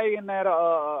okay in that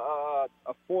a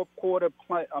fourth quarter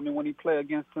play. I mean, when he played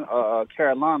against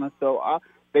Carolina. So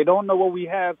they don't know what we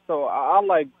have. So I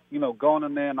like going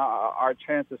in there and our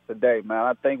chances today, man.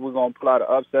 I think we're gonna pull out an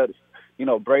upset.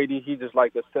 Brady, he just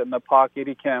like to sit in the pocket.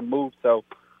 He can't move. So.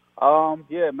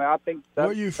 Yeah, man. I think.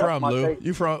 Where you from, Lou?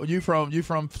 You from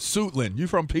Suitland? You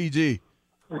from PG?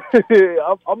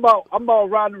 I'm out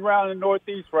riding around in the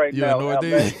Northeast right You now. in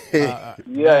Northeast?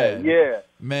 Yeah.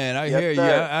 Man, I Yes, hear you.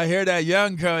 sir. I hear that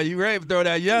young car. You ready to throw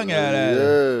that young out at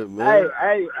him? Yeah, man.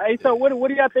 Hey. So what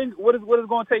do y'all think? What is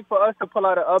going to take for us to pull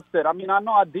out an upset? I mean, I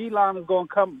know our D line is going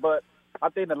to come, but I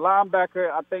think the linebacker.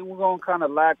 I think we're going to kind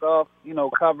of lack of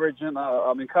coverage and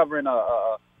covering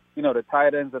the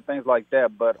tight ends and things like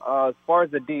that. But as far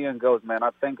as the DN goes, man,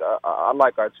 I think I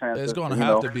like our chances. It's going to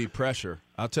have to be pressure.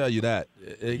 I'll tell you that.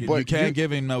 You can't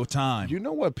give him no time. You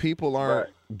know what people aren't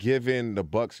giving the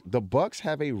Bucs? The Bucs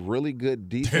have a really good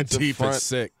defensive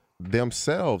front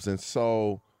themselves, and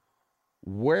so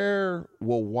where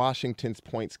will Washington's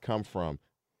points come from?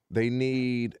 They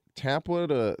need Tampa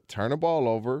to turn the ball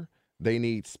over. They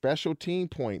need special team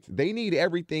points. They need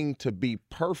everything to be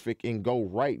perfect and go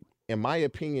right, in my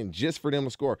opinion, just for them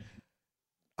to score.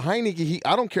 Heineke,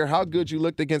 I don't care how good you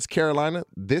looked against Carolina,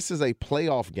 this is a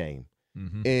playoff game.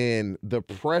 Mm-hmm. And the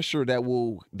pressure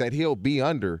that he'll be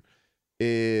under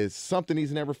is something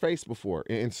he's never faced before.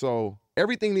 And so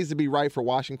everything needs to be right for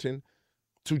Washington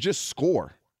to just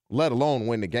score, let alone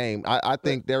win the game. I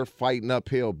think they're fighting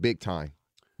uphill big time.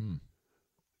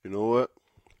 You know what?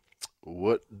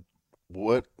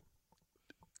 What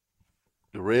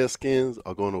the Redskins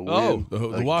are going to win.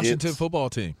 The Washington football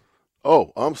team.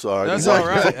 Oh, I'm sorry. That's all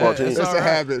right. That's a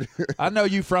habit. I know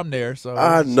you from there, so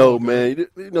I know, man.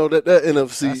 You know that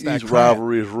NFC East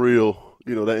rivalry is real.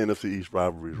 You know that NFC East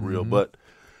rivalry is real, but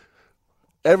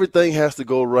everything has to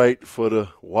go right for the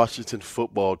Washington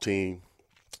football team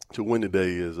to win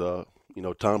today. Is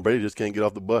Tom Brady just can't get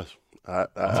off the bus. I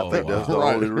think that's the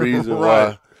only reason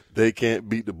why they can't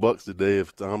beat the Bucs today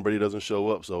if Tom Brady doesn't show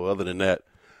up. So other than that,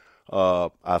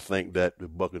 I think that the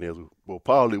Buccaneers will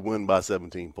probably win by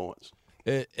 17 points.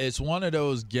 It's one of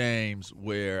those games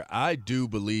where I do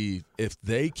believe if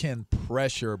they can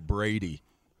pressure Brady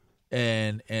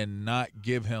and not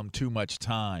give him too much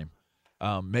time,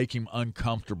 make him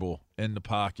uncomfortable in the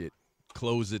pocket,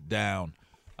 close it down,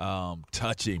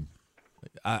 touch him,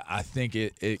 I think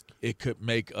it could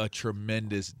make a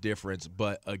tremendous difference.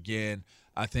 But, again,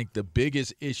 I think the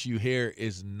biggest issue here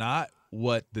is not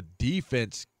what the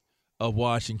defense of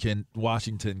Washington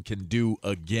can do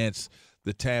against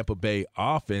the Tampa Bay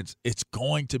offense. It's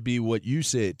going to be what you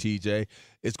said, TJ.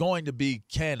 It's going to be,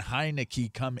 can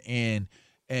Heineke come in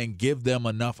and give them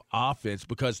enough offense,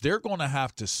 because they're going to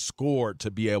have to score to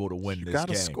be able to win this game. You got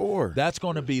to score. That's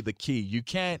going to be the key. You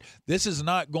can't – this is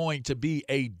not going to be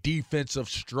a defensive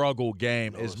struggle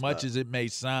game as much as it may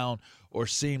sound or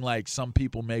seem like some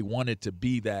people may want it to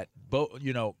be that. But,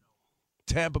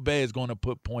 Tampa Bay is going to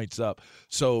put points up.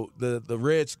 So the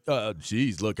Reds,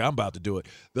 look, I'm about to do it.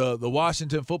 The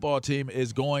Washington football team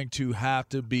is going to have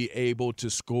to be able to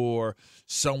score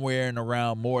somewhere in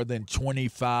around more than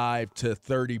 25 to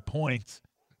 30 points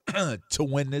to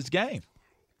win this game.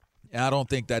 And I don't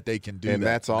think that they can do that. And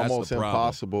that's almost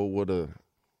impossible with a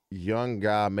young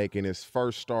guy making his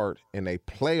first start in a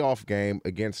playoff game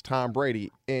against Tom Brady.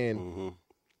 And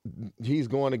he's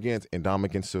going against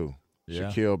Ndamukong Suh,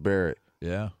 Shaquille Barrett.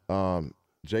 Yeah.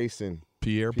 Jason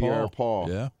Pierre-Paul.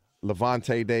 Yeah.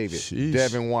 Levante David. Jeez.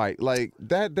 Devin White. Like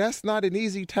that's not an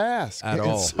easy task at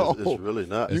all. So it's really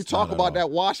not. You talk about that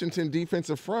Washington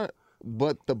defensive front,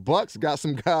 but the Bucs got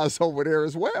some guys over there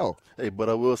as well. Hey, but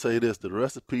I will say this: the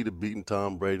recipe to beating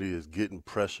Tom Brady is getting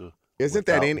pressure. Isn't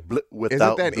that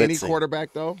any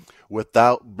quarterback though?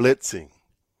 Without blitzing.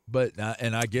 But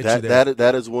and I get you there.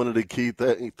 That is one of the key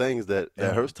things that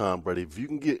hurts Tom Brady. If you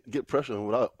can get pressure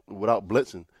without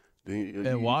blitzing,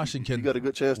 then Washington, you got a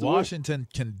good chance to Washington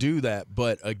can do that.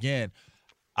 But again,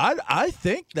 I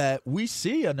think that we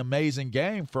see an amazing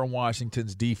game from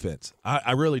Washington's defense.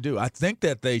 I really do. I think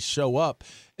that they show up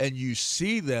and you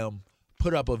see them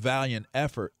put up a valiant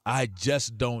effort. I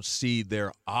just don't see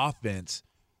their offense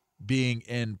being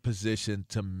in position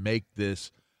to make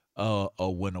this a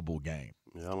winnable game.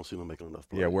 Yeah, I don't see them making enough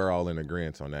plays. Yeah, we're all in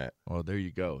agreement on that. Well, there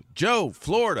you go. Joe,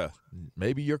 Florida.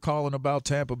 Maybe you're calling about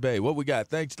Tampa Bay. What we got?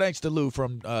 Thanks to Lou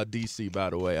from D.C.,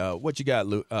 by the way. What you got,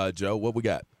 Lou, Joe? What we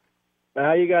got?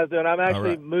 How you guys doing? I'm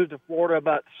actually moved to Florida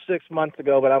about 6 months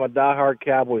ago, but I'm a diehard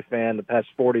Cowboy fan the past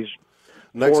 40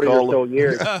 or so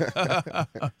years.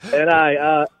 And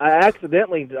I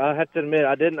accidentally, I have to admit,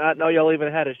 I did not know y'all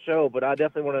even had a show, but I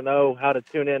definitely want to know how to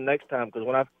tune in next time, because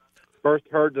when I first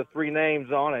heard the three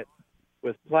names on it,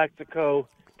 with Plaxico,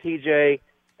 TJ,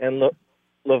 and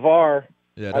LeVar.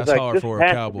 Yeah, that's hard for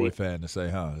a Cowboy fan to say,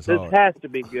 huh? This has to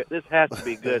be good. This has to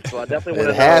be good. So I definitely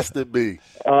want to know. It has to be.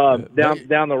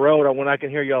 Down the road when I can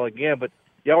hear y'all again. But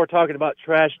y'all were talking about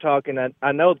trash talk, and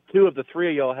I know two of the three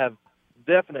of y'all have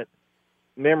definite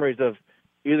memories of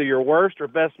either your worst or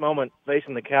best moment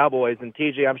facing the Cowboys. And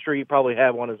TJ, I'm sure you probably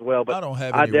have one as well. But I don't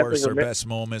have any worst or best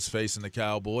moments facing the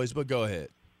Cowboys, but go ahead.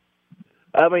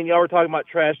 I mean, y'all were talking about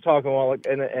trash talking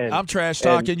and I'm trash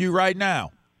talking you right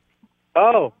now.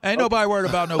 Oh. Ain't nobody worried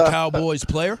about no Cowboys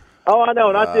player. Oh, I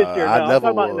know, not this year. No, I'm talking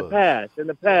about in the past. In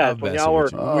the past, when y'all were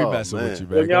with you,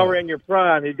 when y'all were in your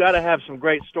prime, you got to have some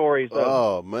great stories.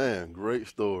 Oh man, great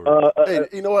story. Hey,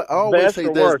 you know what? I always say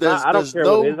I don't care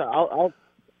what it is.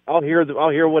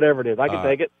 I'll hear whatever it is. I can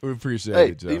take it. We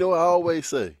appreciate it, Joe. You know what I always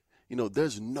say? You know,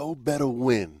 there's no better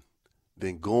win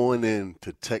than going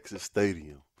into Texas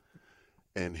Stadium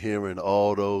and hearing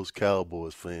all those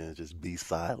Cowboys fans just be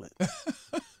silent.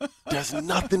 There's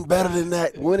nothing better than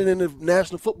that. Winning in the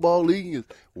National Football League is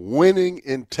winning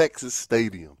in Texas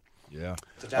Stadium. Yeah.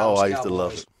 Oh, I used to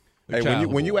love it. Hey,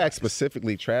 when you ask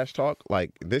specifically trash talk,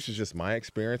 like this is just my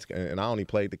experience, and I only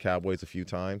played the Cowboys a few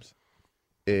times,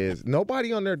 is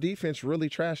nobody on their defense really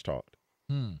trash talked.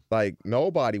 Like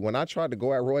nobody. When I tried to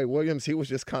go at Roy Williams, he was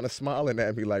just kind of smiling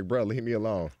at me like, bro, leave me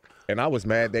alone. And I was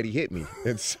mad that he hit me.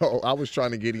 And so I was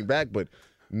trying to get him back, but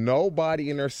nobody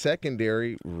in their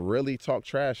secondary really talked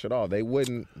trash at all. They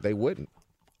wouldn't.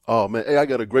 Oh, man. Hey, I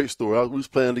got a great story. We was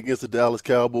playing against the Dallas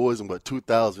Cowboys in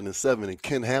 2007, and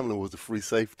Ken Hamlin was the free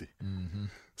safety. Mm-hmm.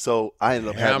 So I ended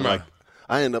up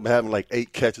having like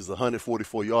 8 catches,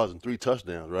 144 yards, and 3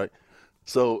 touchdowns, right?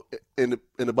 So in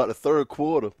about the third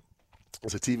quarter,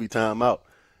 it's a TV timeout,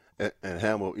 and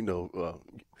Hamlin,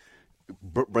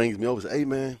 brings me over and says, hey,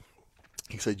 man,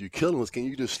 he said, you're killing us. Can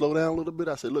you just slow down a little bit?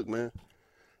 I said, look, man,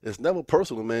 it's never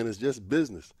personal, man. It's just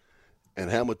business. And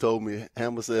Hammer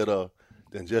said,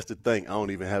 then just to think, I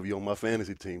don't even have you on my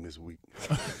fantasy team this week.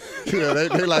 Yeah, they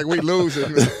like, we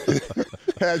losing.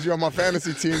 Had you on my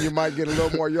fantasy team, you might get a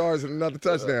little more yards and another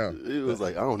touchdown. It was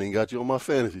like, I don't even got you on my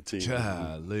fantasy team.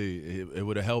 Golly, it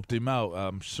would have helped him out,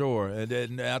 I'm sure. And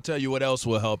then I'll tell you what else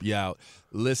will help you out.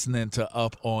 Listening to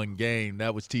Up on Game.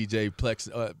 That was TJ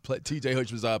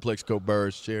Hutchins, Plexico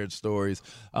Burrs, sharing stories.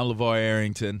 I'm LeVar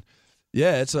Arrington.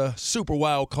 Yeah, it's a super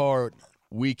wild card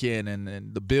weekend,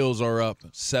 and the Bills are up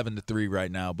 7-3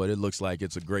 right now, but it looks like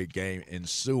it's a great game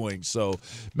ensuing. So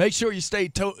make sure you stay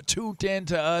tuned in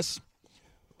to us.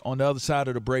 On the other side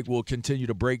of the break, we'll continue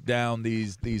to break down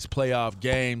these playoff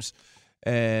games.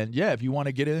 And, yeah, if you want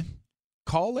to get in,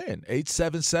 call in,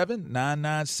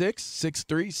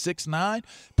 877-996-6369.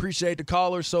 Appreciate the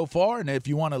callers so far. And if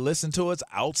you want to listen to us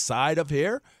outside of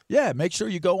here, yeah, make sure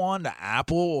you go on to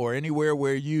Apple or anywhere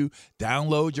where you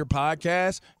download your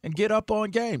podcast and get Up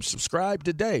on Game. Subscribe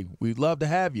today. We'd love to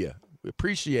have you. We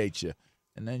appreciate you.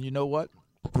 And then you know what?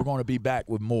 We're going to be back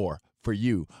with more for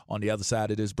you on the other side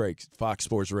of this break. Fox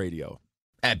Sports Radio.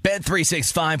 At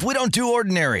Bet365, we don't do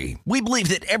ordinary. We believe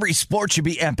that every sport should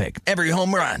be epic. Every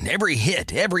home run, every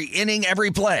hit, every inning, every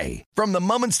play. From the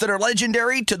moments that are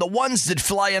legendary to the ones that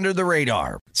fly under the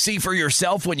radar. See for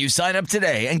yourself when you sign up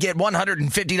today and get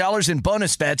 $150 in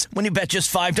bonus bets when you bet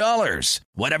just $5.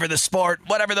 Whatever the sport,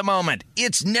 whatever the moment,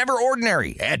 it's never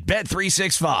ordinary at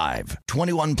Bet365.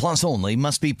 21 plus only.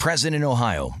 Must be present in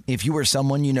Ohio. If you or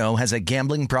someone you know has a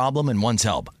gambling problem and wants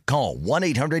help, call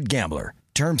 1-800-GAMBLER.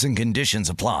 Terms and conditions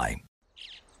apply.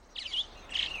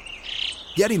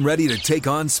 Getting ready to take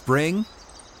on spring?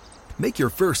 Make your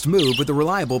first move with the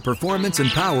reliable performance and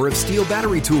power of Steel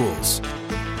battery tools.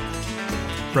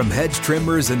 From hedge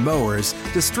trimmers and mowers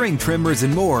to string trimmers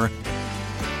and more,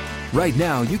 right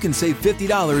now you can save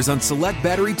 $50 on select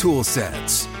battery tool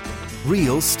sets.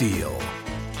 Real Steel.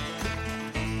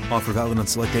 Offer valid on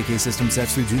select AK system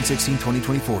sets through June 16,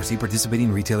 2024. See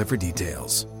participating retailer for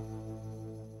details.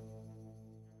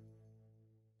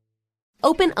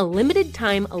 Open a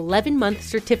limited-time 11-month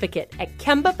certificate at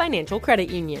Kemba Financial Credit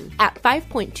Union. At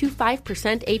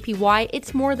 5.25% APY,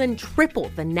 it's more than triple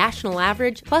the national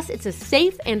average, plus it's a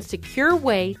safe and secure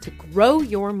way to grow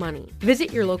your money.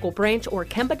 Visit your local branch or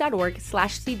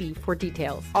kemba.org/cb for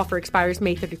details. Offer expires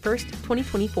May 31st,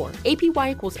 2024.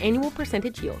 APY equals annual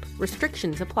percentage yield.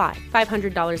 Restrictions apply.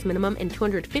 $500 minimum and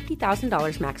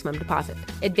 $250,000 maximum deposit.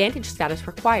 Advantage status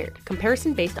required.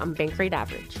 Comparison based on bank rate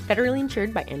average. Federally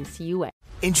insured by NCUA.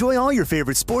 Enjoy all your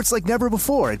favorite sports like never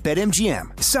before at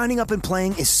BetMGM. Signing up and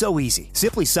playing is so easy.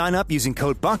 Simply sign up using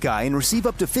code Buckeye and receive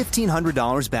up to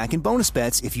 $1,500 back in bonus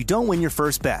bets if you don't win your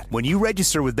first bet. When you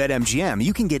register with BetMGM,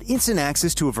 you can get instant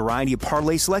access to a variety of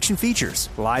parlay selection features,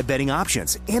 live betting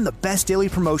options, and the best daily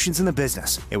promotions in the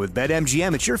business. And with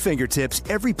BetMGM at your fingertips,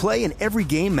 every play and every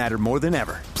game matter more than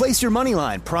ever. Place your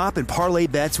moneyline, prop, and parlay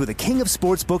bets with the king of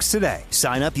sportsbooks today.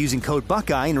 Sign up using code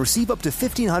Buckeye and receive up to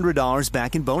 $1,500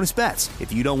 back in bonus bets.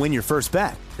 if you don't win your first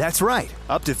bet. That's right,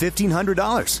 up to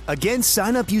 $1,500. Again,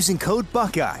 sign up using code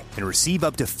Buckeye and receive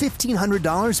up to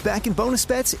 $1,500 back in bonus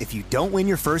bets if you don't win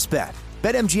your first bet.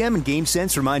 BetMGM and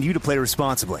GameSense remind you to play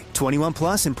responsibly. 21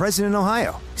 plus and present in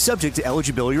Ohio. Subject to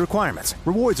eligibility requirements.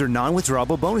 Rewards are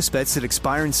non-withdrawable bonus bets that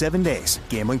expire in 7 days.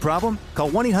 Gambling problem? Call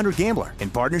 1-800-GAMBLER in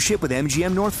partnership with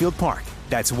MGM Northfield Park.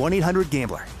 That's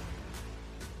 1-800-GAMBLER.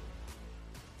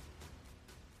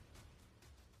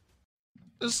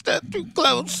 Step too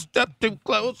close, step too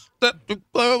close, step too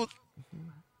close.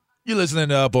 You listening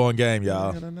to Up On Game,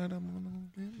 y'all.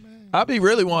 I be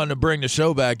really wanting to bring the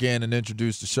show back in and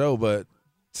introduce the show, but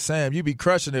Sam, you be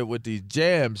crushing it with these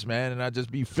jams, man, and I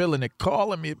just be feeling it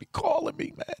calling me. It be calling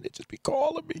me, man. It just be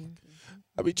calling me.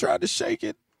 I be trying to shake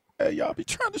it. Hey, y'all be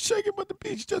trying to shake it, but the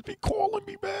beats just be calling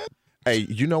me, man. Hey,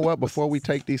 you know what? Before we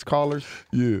take these callers,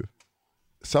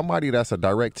 somebody that's a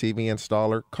DirecTV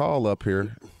installer, call up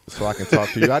here so I can talk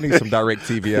to you. I need some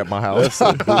DirecTV at my house.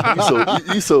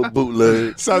 You so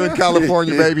bootleg. Southern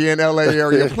California, baby, in LA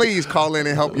area. Please call in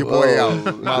and help your boy out.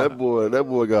 That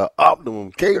boy got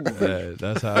optimum cable. Yeah,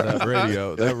 that's how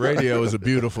that radio is a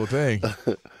beautiful thing.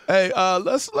 Hey,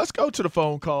 let's go to the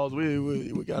phone calls.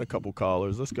 We got a couple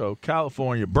callers. Let's go.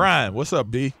 California. Brian, what's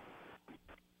up, D?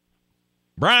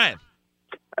 Brian.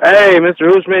 Hey, Mr.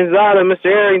 Hushmanzada, Mr.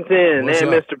 Arrington, What's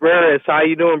and up? Mr. Burris. How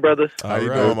you doing, brothers? How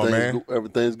you doing, my man?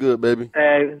 Everything's good, baby.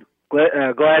 Hey,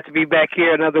 glad to be back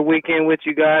here another weekend with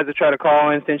you guys. I try to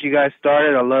call in since you guys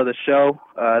started. I love the show.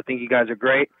 I think you guys are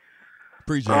great.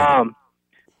 Appreciate it.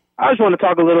 I just want to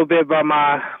talk a little bit about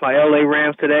my LA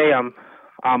Rams today. I'm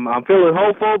feeling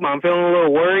hopeful, but I'm feeling a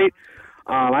little worried.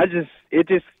 It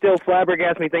just still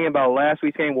flabbergasts me thinking about last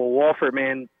week's game with Wolford,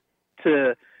 man.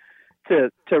 To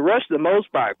rush the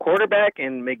most by a quarterback,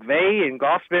 and McVay and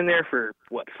Goff's been there for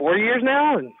 4 years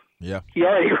now, and he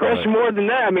already rushed more than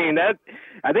that. I mean,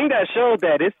 I think that showed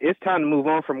that it's time to move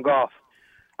on from Goff.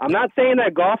 I'm not saying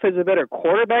that Goff is a better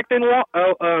quarterback than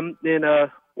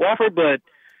Wolford, but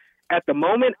at the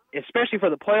moment, especially for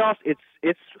the playoffs,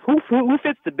 it's who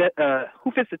fits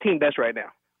the team best right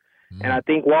now. And I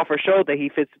think Wolford showed that he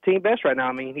fits the team best right now.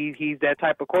 I mean, he's that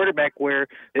type of quarterback where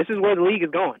this is where the league is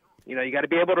going. You know, you got to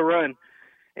be able to run.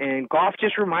 And Goff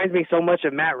just reminds me so much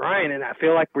of Matt Ryan, and I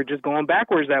feel like we're just going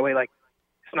backwards that way. Like,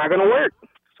 it's not going to work.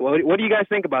 So what do you guys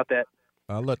think about that?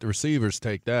 I'll let the receivers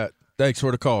take that. Thanks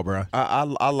for the call, Brian.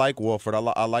 I like Wolford.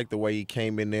 I like the way he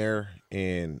came in there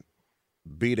and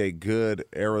beat a good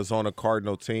Arizona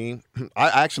Cardinal team. I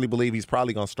actually believe he's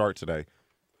probably going to start today.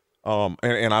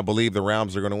 And I believe the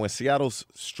Rams are going to win. Seattle's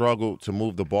struggled to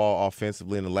move the ball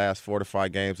offensively in the last 4 to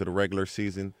 5 games of the regular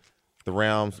season. The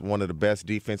Rams, one of the best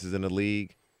defenses in the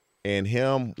league. And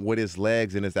him, with his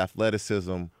legs and his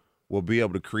athleticism, will be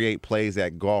able to create plays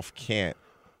that Goff can't.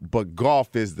 But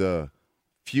Goff is the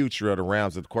future of the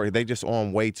Rams. Of course, they just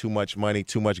own way too much money,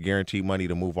 too much guaranteed money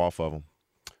to move off of them.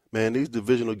 Man, these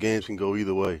divisional games can go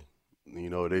either way.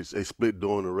 You know, they split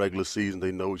during the regular season.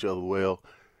 They know each other well.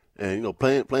 And, you know,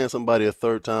 playing somebody a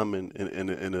third time in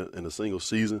a single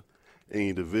season in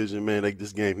your division, man,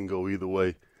 this game can go either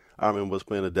way. I remember us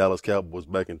playing the Dallas Cowboys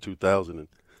back in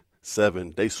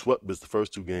 2007. They swept us the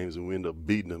first 2 games, and we ended up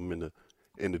beating them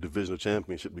in the divisional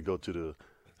championship to go to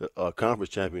the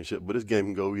conference championship. But this game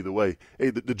can go either way.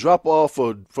 Hey, the drop-off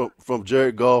from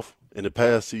Jared Goff in the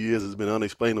past 2 years has been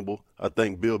unexplainable. I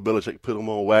think Bill Belichick put him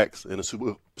on wax in the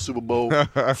Super Bowl,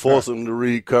 forced him to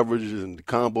read coverages and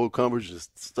combo coverage and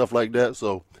stuff like that.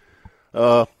 So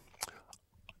I'm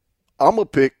going to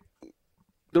pick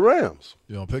the Rams.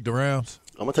 You going to pick the Rams?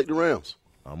 I'm going to take the Rams.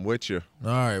 I'm with you.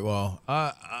 All right, well,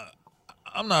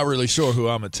 I'm not really sure who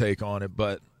I'm going to take on it,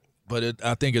 but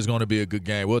I think it's going to be a good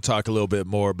game. We'll talk a little bit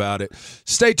more about it.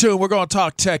 Stay tuned. We're going to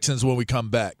talk Texans when we come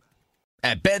back.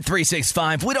 At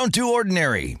Bet365, we don't do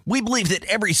ordinary. We believe that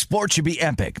every sport should be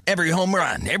epic. Every home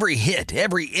run, every hit,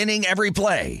 every inning, every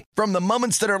play. From the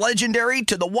moments that are legendary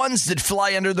to the ones that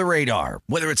fly under the radar.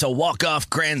 Whether it's a walk-off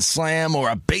grand slam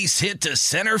or a base hit to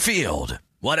center field.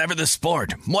 Whatever the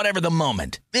sport, whatever the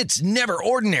moment, it's never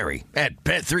ordinary at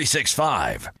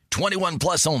Bet365. 21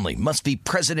 plus only. Must be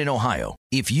present in Ohio.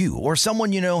 If you or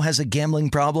someone you know has a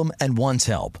gambling problem and wants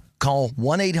help, call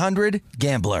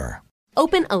 1-800-GAMBLER.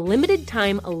 Open a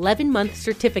limited-time 11-month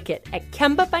certificate at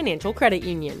Kemba Financial Credit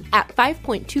Union. At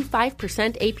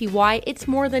 5.25% APY, it's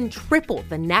more than triple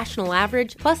the national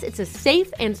average, plus it's a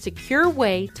safe and secure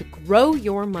way to grow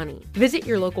your money. Visit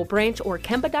your local branch or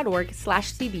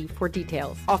kemba.org/cb for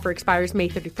details. Offer expires May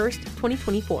 31st,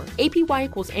 2024. APY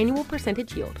equals annual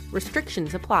percentage yield.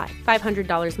 Restrictions apply.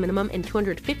 $500 minimum and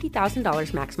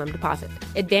 $250,000 maximum deposit.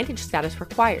 Advantage status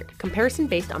required. Comparison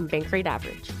based on bank rate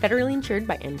average. Federally insured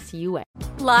by NCUA. way.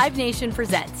 Live Nation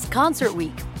presents Concert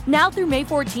Week. Now through May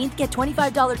 14th, get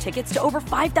 $25 tickets to over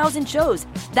 5,000 shows.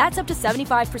 That's up to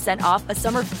 75% off a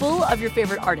summer full of your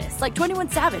favorite artists like 21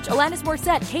 Savage, Alanis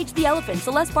Morissette, Cage the Elephant,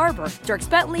 Celeste Barber, Dierks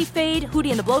Bentley, Fade, Hootie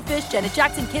and the Blowfish, Janet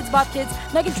Jackson, Kidz Bop Kids,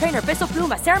 Meghan Trainor, Peso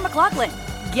Pluma, Sarah McLachlan.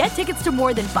 Get tickets to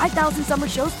more than 5,000 summer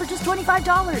shows for just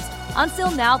 $25.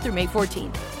 Until now through May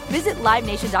 14th. Visit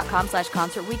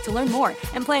LiveNation.com/Concert Week to learn more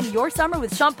and plan your summer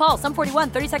with Sean Paul, Sum 41,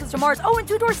 30 Seconds to Mars, and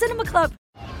Two Door Cinema Club.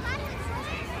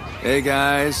 Hey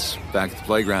guys, back at the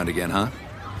playground again, huh?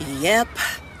 Yep.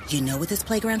 You know what this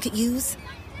playground could use?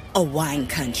 A wine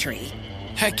country.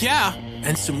 Heck yeah,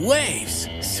 and some waves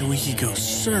so we could go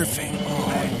surfing.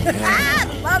 Oh,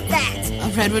 yeah. Love that. A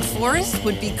redwood forest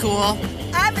would be cool.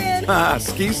 I'm in.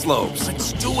 Ski slopes.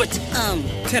 Let's do it.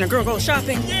 Can a girl go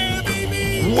shopping? Yeah,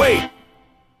 baby. Wait.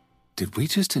 Did we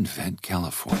just invent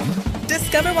California?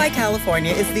 Discover why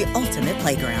California is the ultimate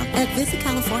playground at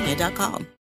visitcalifornia.com.